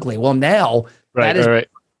kid ugly. Well, now that is an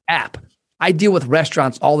app. I deal with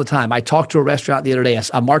restaurants all the time. I talked to a restaurant the other day,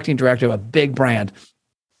 a marketing director of a big brand,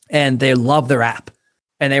 and they love their app.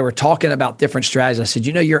 And they were talking about different strategies. I said,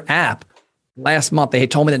 your app, last month, they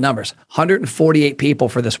had told me the numbers. 148 people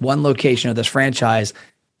for this one location of this franchise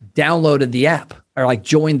downloaded the app, or like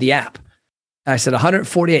joined the app. And I said,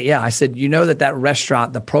 148. Yeah. I said, that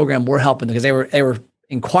restaurant, the program we're helping, because they were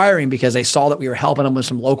inquiring because they saw that we were helping them with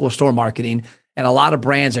some local store marketing. And a lot of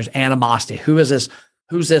brands, there's animosity. Who's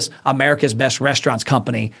this America's Best Restaurants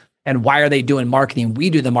company? And why are they doing marketing? We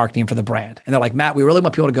do the marketing for the brand. And they're like, Matt, we really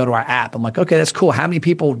want people to go to our app. I'm like, okay, that's cool. How many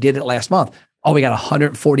people did it last month? Oh, we got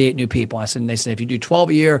 148 new people. I said, and they said, if you do 12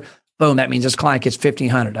 a year, boom, that means this client gets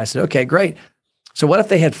 1,500. I said, okay, great. So what if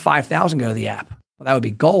they had 5,000 go to the app? Well, that would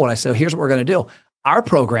be gold. I said, here's what we're going to do. Our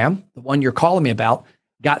program, the one you're calling me about,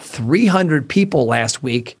 got 300 people last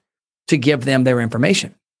week to give them their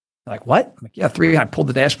information. They're like, what? I'm like, yeah, 300. I pulled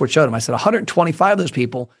the dashboard, showed them. I said, 125 of those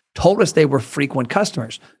people told us they were frequent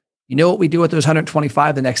customers. You know what we do with those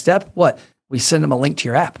 125? The next step? What? We send them a link to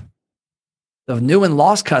your app. The new and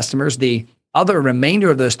lost customers, the other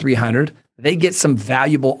remainder of those 300, they get some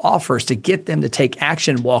valuable offers to get them to take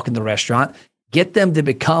action, walk in the restaurant, get them to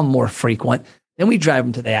become more frequent. Then we drive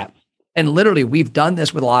them to the app. And literally, we've done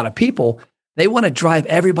this with a lot of people. They want to drive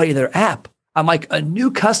everybody to their app. I'm like, a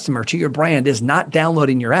new customer to your brand is not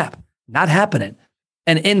downloading your app. Not happening.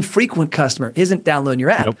 An infrequent customer isn't downloading your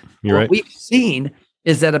app. Nope, you're right. What we've seen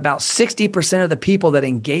is that about 60% of the people that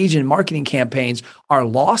engage in marketing campaigns are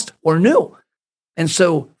lost or new. And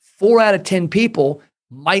so 4 out of 10 people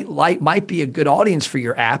might be a good audience for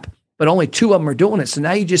your app, but only 2 of them are doing it. So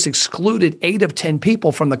now you just excluded 8 of 10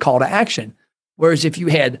 people from the call to action. Whereas if you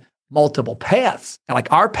had multiple paths, and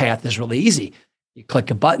like our path is really easy. You click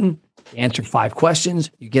a button, you answer 5 questions,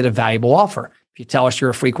 you get a valuable offer. If you tell us you're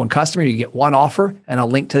a frequent customer, you get 1 offer and a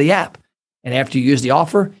link to the app. And after you use the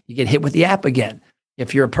offer, you get hit with the app again.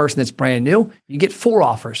 If you're a person that's brand new, you get 4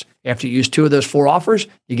 offers. After you use 2 of those 4 offers,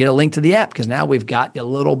 you get a link to the app, because now we've got a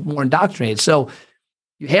little more indoctrinated. So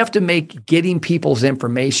you have to make getting people's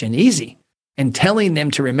information easy, and telling them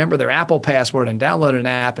to remember their Apple password and download an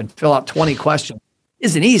app and fill out 20 questions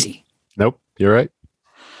isn't easy. Nope, you're right.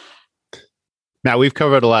 Matt, we've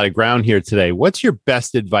covered a lot of ground here today. What's your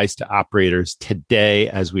best advice to operators today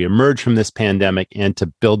as we emerge from this pandemic, and to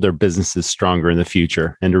build their businesses stronger in the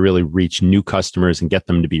future, and to really reach new customers and get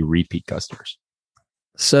them to be repeat customers?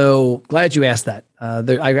 So glad you asked that.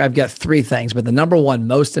 I've got three things, but the number one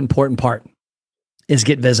most important part is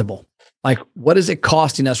get visible. Like, what is it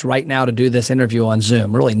costing us right now to do this interview on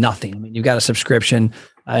Zoom? Really nothing. I mean, you've got a subscription.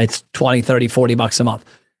 It's 20, 30, 40 bucks a month.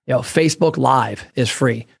 Facebook Live is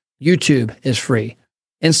free. YouTube is free.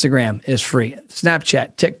 Instagram is free.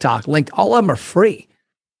 Snapchat, TikTok, LinkedIn, all of them are free.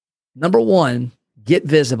 Number one, get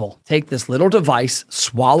visible. Take this little device,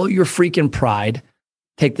 swallow your freaking pride.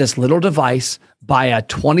 Take this little device, buy a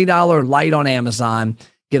 $20 light on Amazon,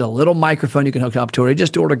 get a little microphone you can hook up to it, or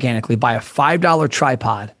just do it organically. Buy a $5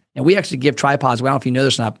 tripod. And we actually give tripods. Well, I don't know if you know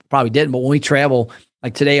this or not, probably didn't, but when we travel,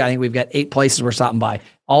 like today, I think we've got 8 places we're stopping by.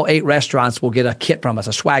 All 8 restaurants will get a kit from us,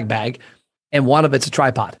 a swag bag, and one of it's a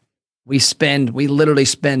tripod. We literally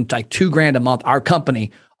spend like $2,000 a month, our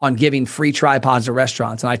company, on giving free tripods to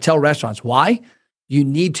restaurants. And I tell restaurants, why? You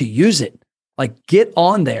need to use it. Like, get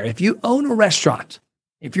on there. If you own a restaurant,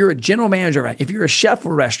 if you're a general manager, if you're a chef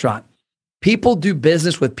of a restaurant, people do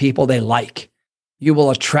business with people they like. You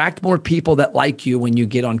will attract more people that like you when you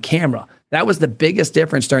get on camera. That was the biggest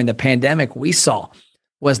difference during the pandemic we saw,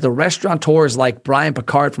 was the restaurateurs like Brian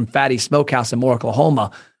Picard from Fatty Smokehouse in Moore,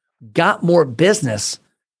 Oklahoma, got more business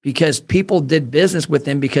because people did business with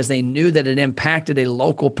them because they knew that it impacted a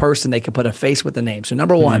local person. They could put a face with the name. So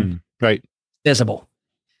number one, right, visible.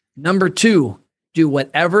 Number two, do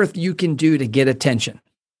whatever you can do to get attention.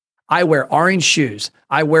 I wear orange shoes.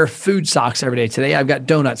 I wear food socks every day. Today, I've got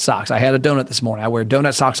donut socks. I had a donut this morning. I wear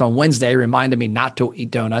donut socks on Wednesday, reminded me not to eat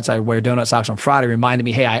donuts. I wear donut socks on Friday, reminded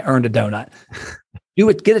me, hey, I earned a donut. Do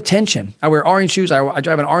it, get attention. I wear orange shoes. I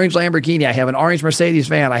drive an orange Lamborghini. I have an orange Mercedes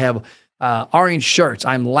van. I have orange shirts.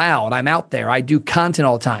 I'm loud. I'm out there. I do content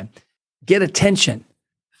all the time. Get attention.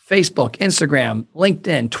 Facebook, Instagram,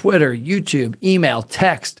 LinkedIn, Twitter, YouTube, email,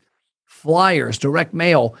 text, flyers, direct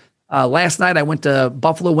mail. Last night, I went to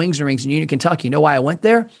Buffalo Wings and Rings in Union, Kentucky. You know why I went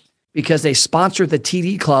there? Because they sponsored the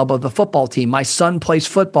TD club of the football team. My son plays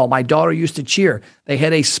football. My daughter used to cheer. They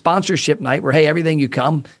had a sponsorship night where, hey, everybody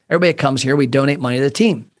that comes here, we donate money to the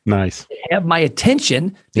team. Nice. They have my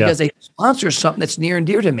attention because they sponsor something that's near and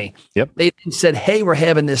dear to me. Yep. They said, hey, we're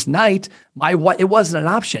having this night. It wasn't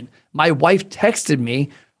an option. My wife texted me,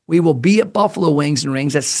 we will be at Buffalo Wings and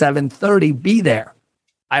Rings at 7:30. Be there.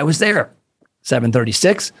 I was there.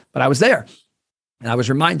 7:36, but I was there. And I was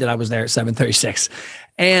reminded I was there at 7:36.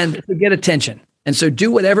 And to get attention. And so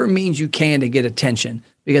do whatever means you can to get attention,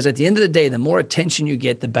 because at the end of the day, the more attention you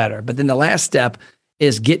get, the better. But then the last step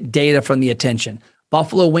is get data from the attention.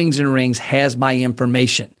 Buffalo Wings and Rings has my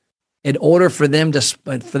information. In order for them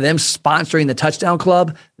sponsoring the Touchdown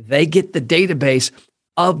Club, they get the database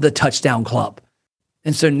of the Touchdown Club.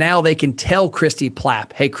 And so now they can tell Christy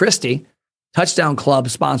Plapp, hey, Christy, Touchdown Club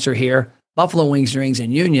sponsor here, Buffalo Wings and Rings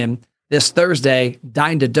in Union, this Thursday,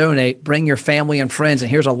 dine to donate, bring your family and friends. And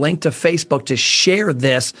here's a link to Facebook to share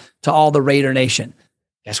this to all the Raider Nation.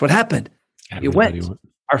 Guess what happened? You went.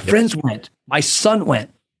 Our friends went. My son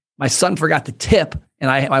went. My son forgot to tip,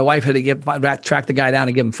 and my wife had to track the guy down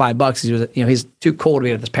and give him $5. He's too cool to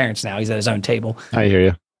be with his parents now. He's at his own table. I hear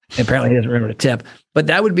you. And apparently he doesn't remember to tip. But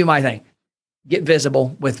that would be my thing. Get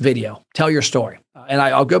visible with video. Tell your story. And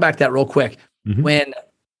I'll go back to that real quick. Mm-hmm.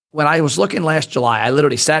 When I was looking last July, I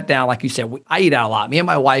literally sat down, like you said, I eat out a lot. Me and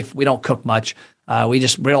my wife, we don't cook much. We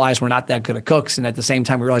just realized we're not that good at cooks. And at the same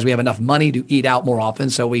time, we realized we have enough money to eat out more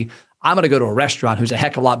often. So I'm going to go to a restaurant who's a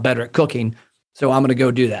heck of a lot better at cooking. So I'm going to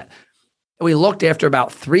go do that. And we looked after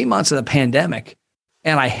about 3 months of the pandemic,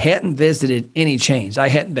 and I hadn't visited any chains. I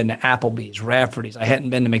hadn't been to Applebee's, Rafferty's. I hadn't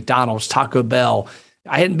been to McDonald's, Taco Bell.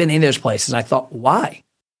 I hadn't been to any of those places. I thought, why?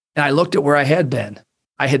 And I looked at where I had been.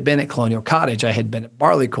 I had been at Colonial Cottage. I had been at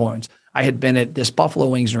Barleycorns. I had been at this Buffalo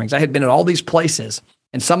Wings and Rings. I had been at all these places,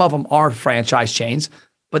 and some of them are franchise chains,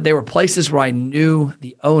 but they were places where I knew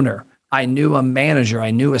the owner. I knew a manager.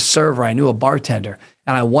 I knew a server. I knew a bartender,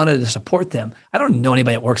 and I wanted to support them. I don't know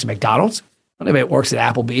anybody that works at McDonald's. I don't know anybody that works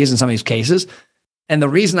at Applebee's in some of these cases. And the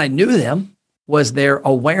reason I knew them was their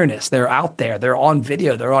awareness. They're out there. They're on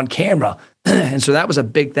video. They're on camera. And so that was a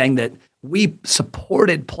big thing, that we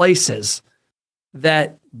supported places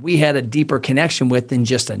that we had a deeper connection with than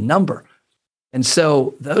just a number. And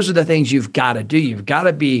so those are the things you've got to do. You've got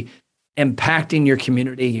to be impacting your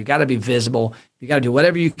community. You've got to be visible. You got to do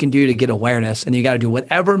whatever you can do to get awareness, and you got to do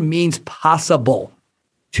whatever means possible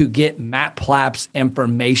to get Matt Plapp's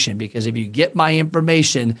information. Because if you get my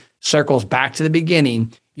information, circles back to the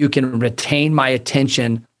beginning, you can retain my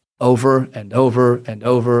attention over and over and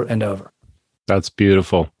over and over. That's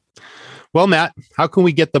beautiful. Well, Matt, how can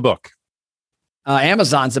we get the book?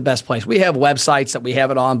 Amazon's the best place. We have websites that we have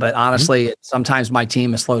it on, but honestly, sometimes my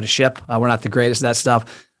team is slow to ship. We're not the greatest at that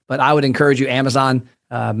stuff, but I would encourage you, Amazon.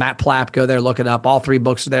 Matt Plapp, go there, look it up. All 3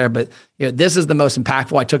 books are there. But this is the most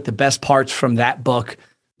impactful. I took the best parts from that book,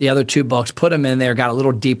 the other 2 books, put them in there, got a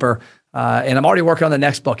little deeper. And I'm already working on the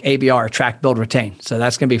next book, ABR, Attract, Build, Retain. So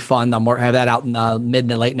that's going to be fun. I'll have that out in mid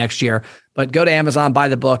to late next year. But go to Amazon, buy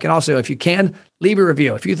the book. And also, if you can, leave a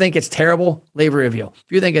review. If you think it's terrible, leave a review.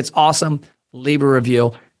 If you think it's awesome, leave a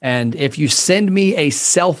review. And if you send me a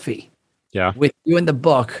selfie with you in the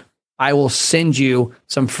book, I will send you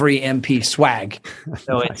some free MP swag.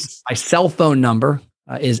 So nice. It's my cell phone number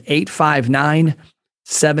is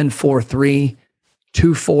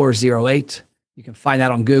 859-743-2408. You can find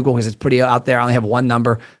that on Google because it's pretty out there. I only have 1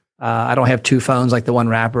 number. I don't have 2 phones like the one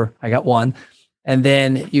rapper. I got 1. And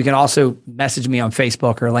then you can also message me on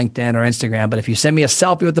Facebook or LinkedIn or Instagram. But if you send me a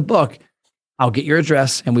selfie with the book, I'll get your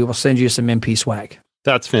address and we will send you some MP swag.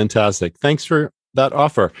 That's fantastic. Thanks for that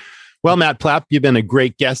offer. Well, Matt Plapp, you've been a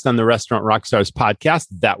great guest on the Restaurant Rockstars podcast.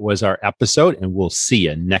 That was our episode, and we'll see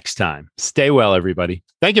you next time. Stay well, everybody.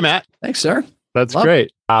 Thank you, Matt. Thanks, sir. That's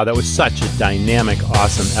great. That was such a dynamic,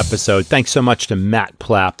 awesome episode. Thanks so much to Matt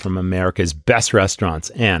Plapp from America's Best Restaurants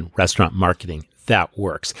and Restaurant Marketing That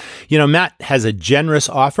Works. Matt has a generous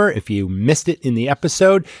offer. If you missed it in the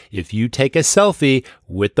episode, if you take a selfie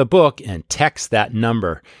with the book and text that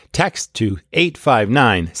number, text to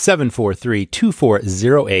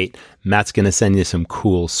 859-743-2408. Matt's going to send you some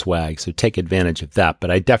cool swag. So take advantage of that. But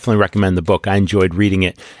I definitely recommend the book. I enjoyed reading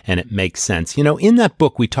it and it makes sense. In that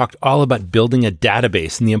book, we talked all about building a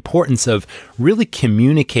database and the importance of really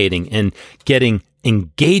communicating and getting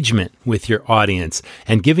engagement with your audience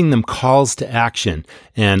and giving them calls to action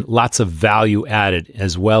and lots of value added,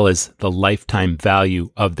 as well as the lifetime value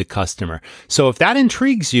of the customer. So if that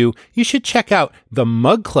intrigues you, you should check out the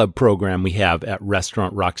Mug Club program we have at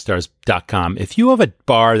restaurantrockstars.com. If you have a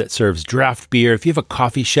bar that serves draft beer, if you have a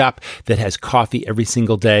coffee shop that has coffee every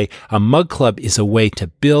single day, a Mug Club is a way to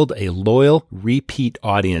build a loyal, repeat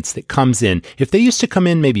audience that comes in. If they used to come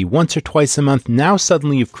in maybe once or twice a month, now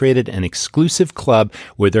suddenly you've created an exclusive club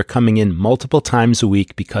where they're coming in multiple times a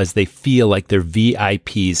week because they feel like they're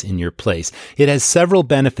VIPs in your place. It has several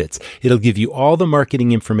benefits. It'll give you all the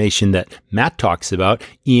marketing information that Matt talks about,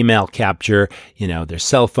 email capture, their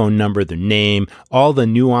cell phone number, their name, all the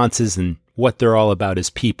nuances and what they're all about as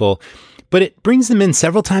people. But it brings them in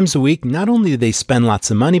several times a week. Not only do they spend lots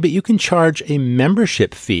of money, but you can charge a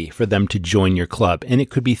membership fee for them to join your club. And it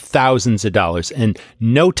could be thousands of dollars. And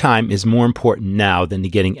no time is more important now than to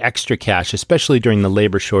getting extra cash, especially during the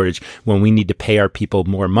labor shortage when we need to pay our people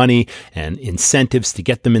more money and incentives to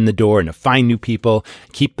get them in the door and to find new people,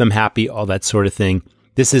 keep them happy, all that sort of thing.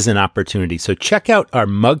 This is an opportunity. So check out our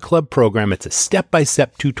Mug Club program. It's a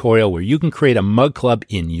step-by-step tutorial where you can create a Mug Club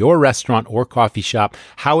in your restaurant or coffee shop,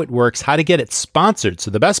 how it works, how to get it sponsored.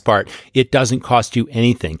 So the best part, it doesn't cost you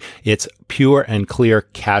anything. It's pure and clear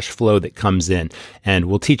cash flow that comes in. And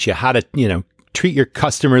we'll teach you how to, treat your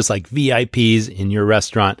customers like VIPs in your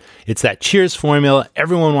restaurant. It's that Cheers formula.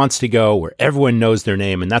 Everyone wants to go where everyone knows their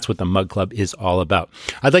name, and that's what the Mug Club is all about.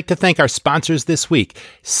 I'd like to thank our sponsors this week,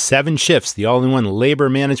 7 Shifts, the all-in-one labor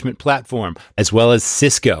management platform, as well as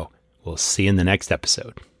Cisco. We'll see you in the next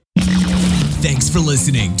episode. Thanks for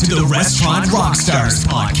listening to the Restaurant Rockstars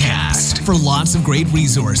podcast. For lots of great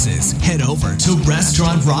resources, head over to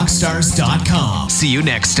restaurantrockstars.com. See you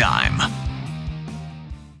next time.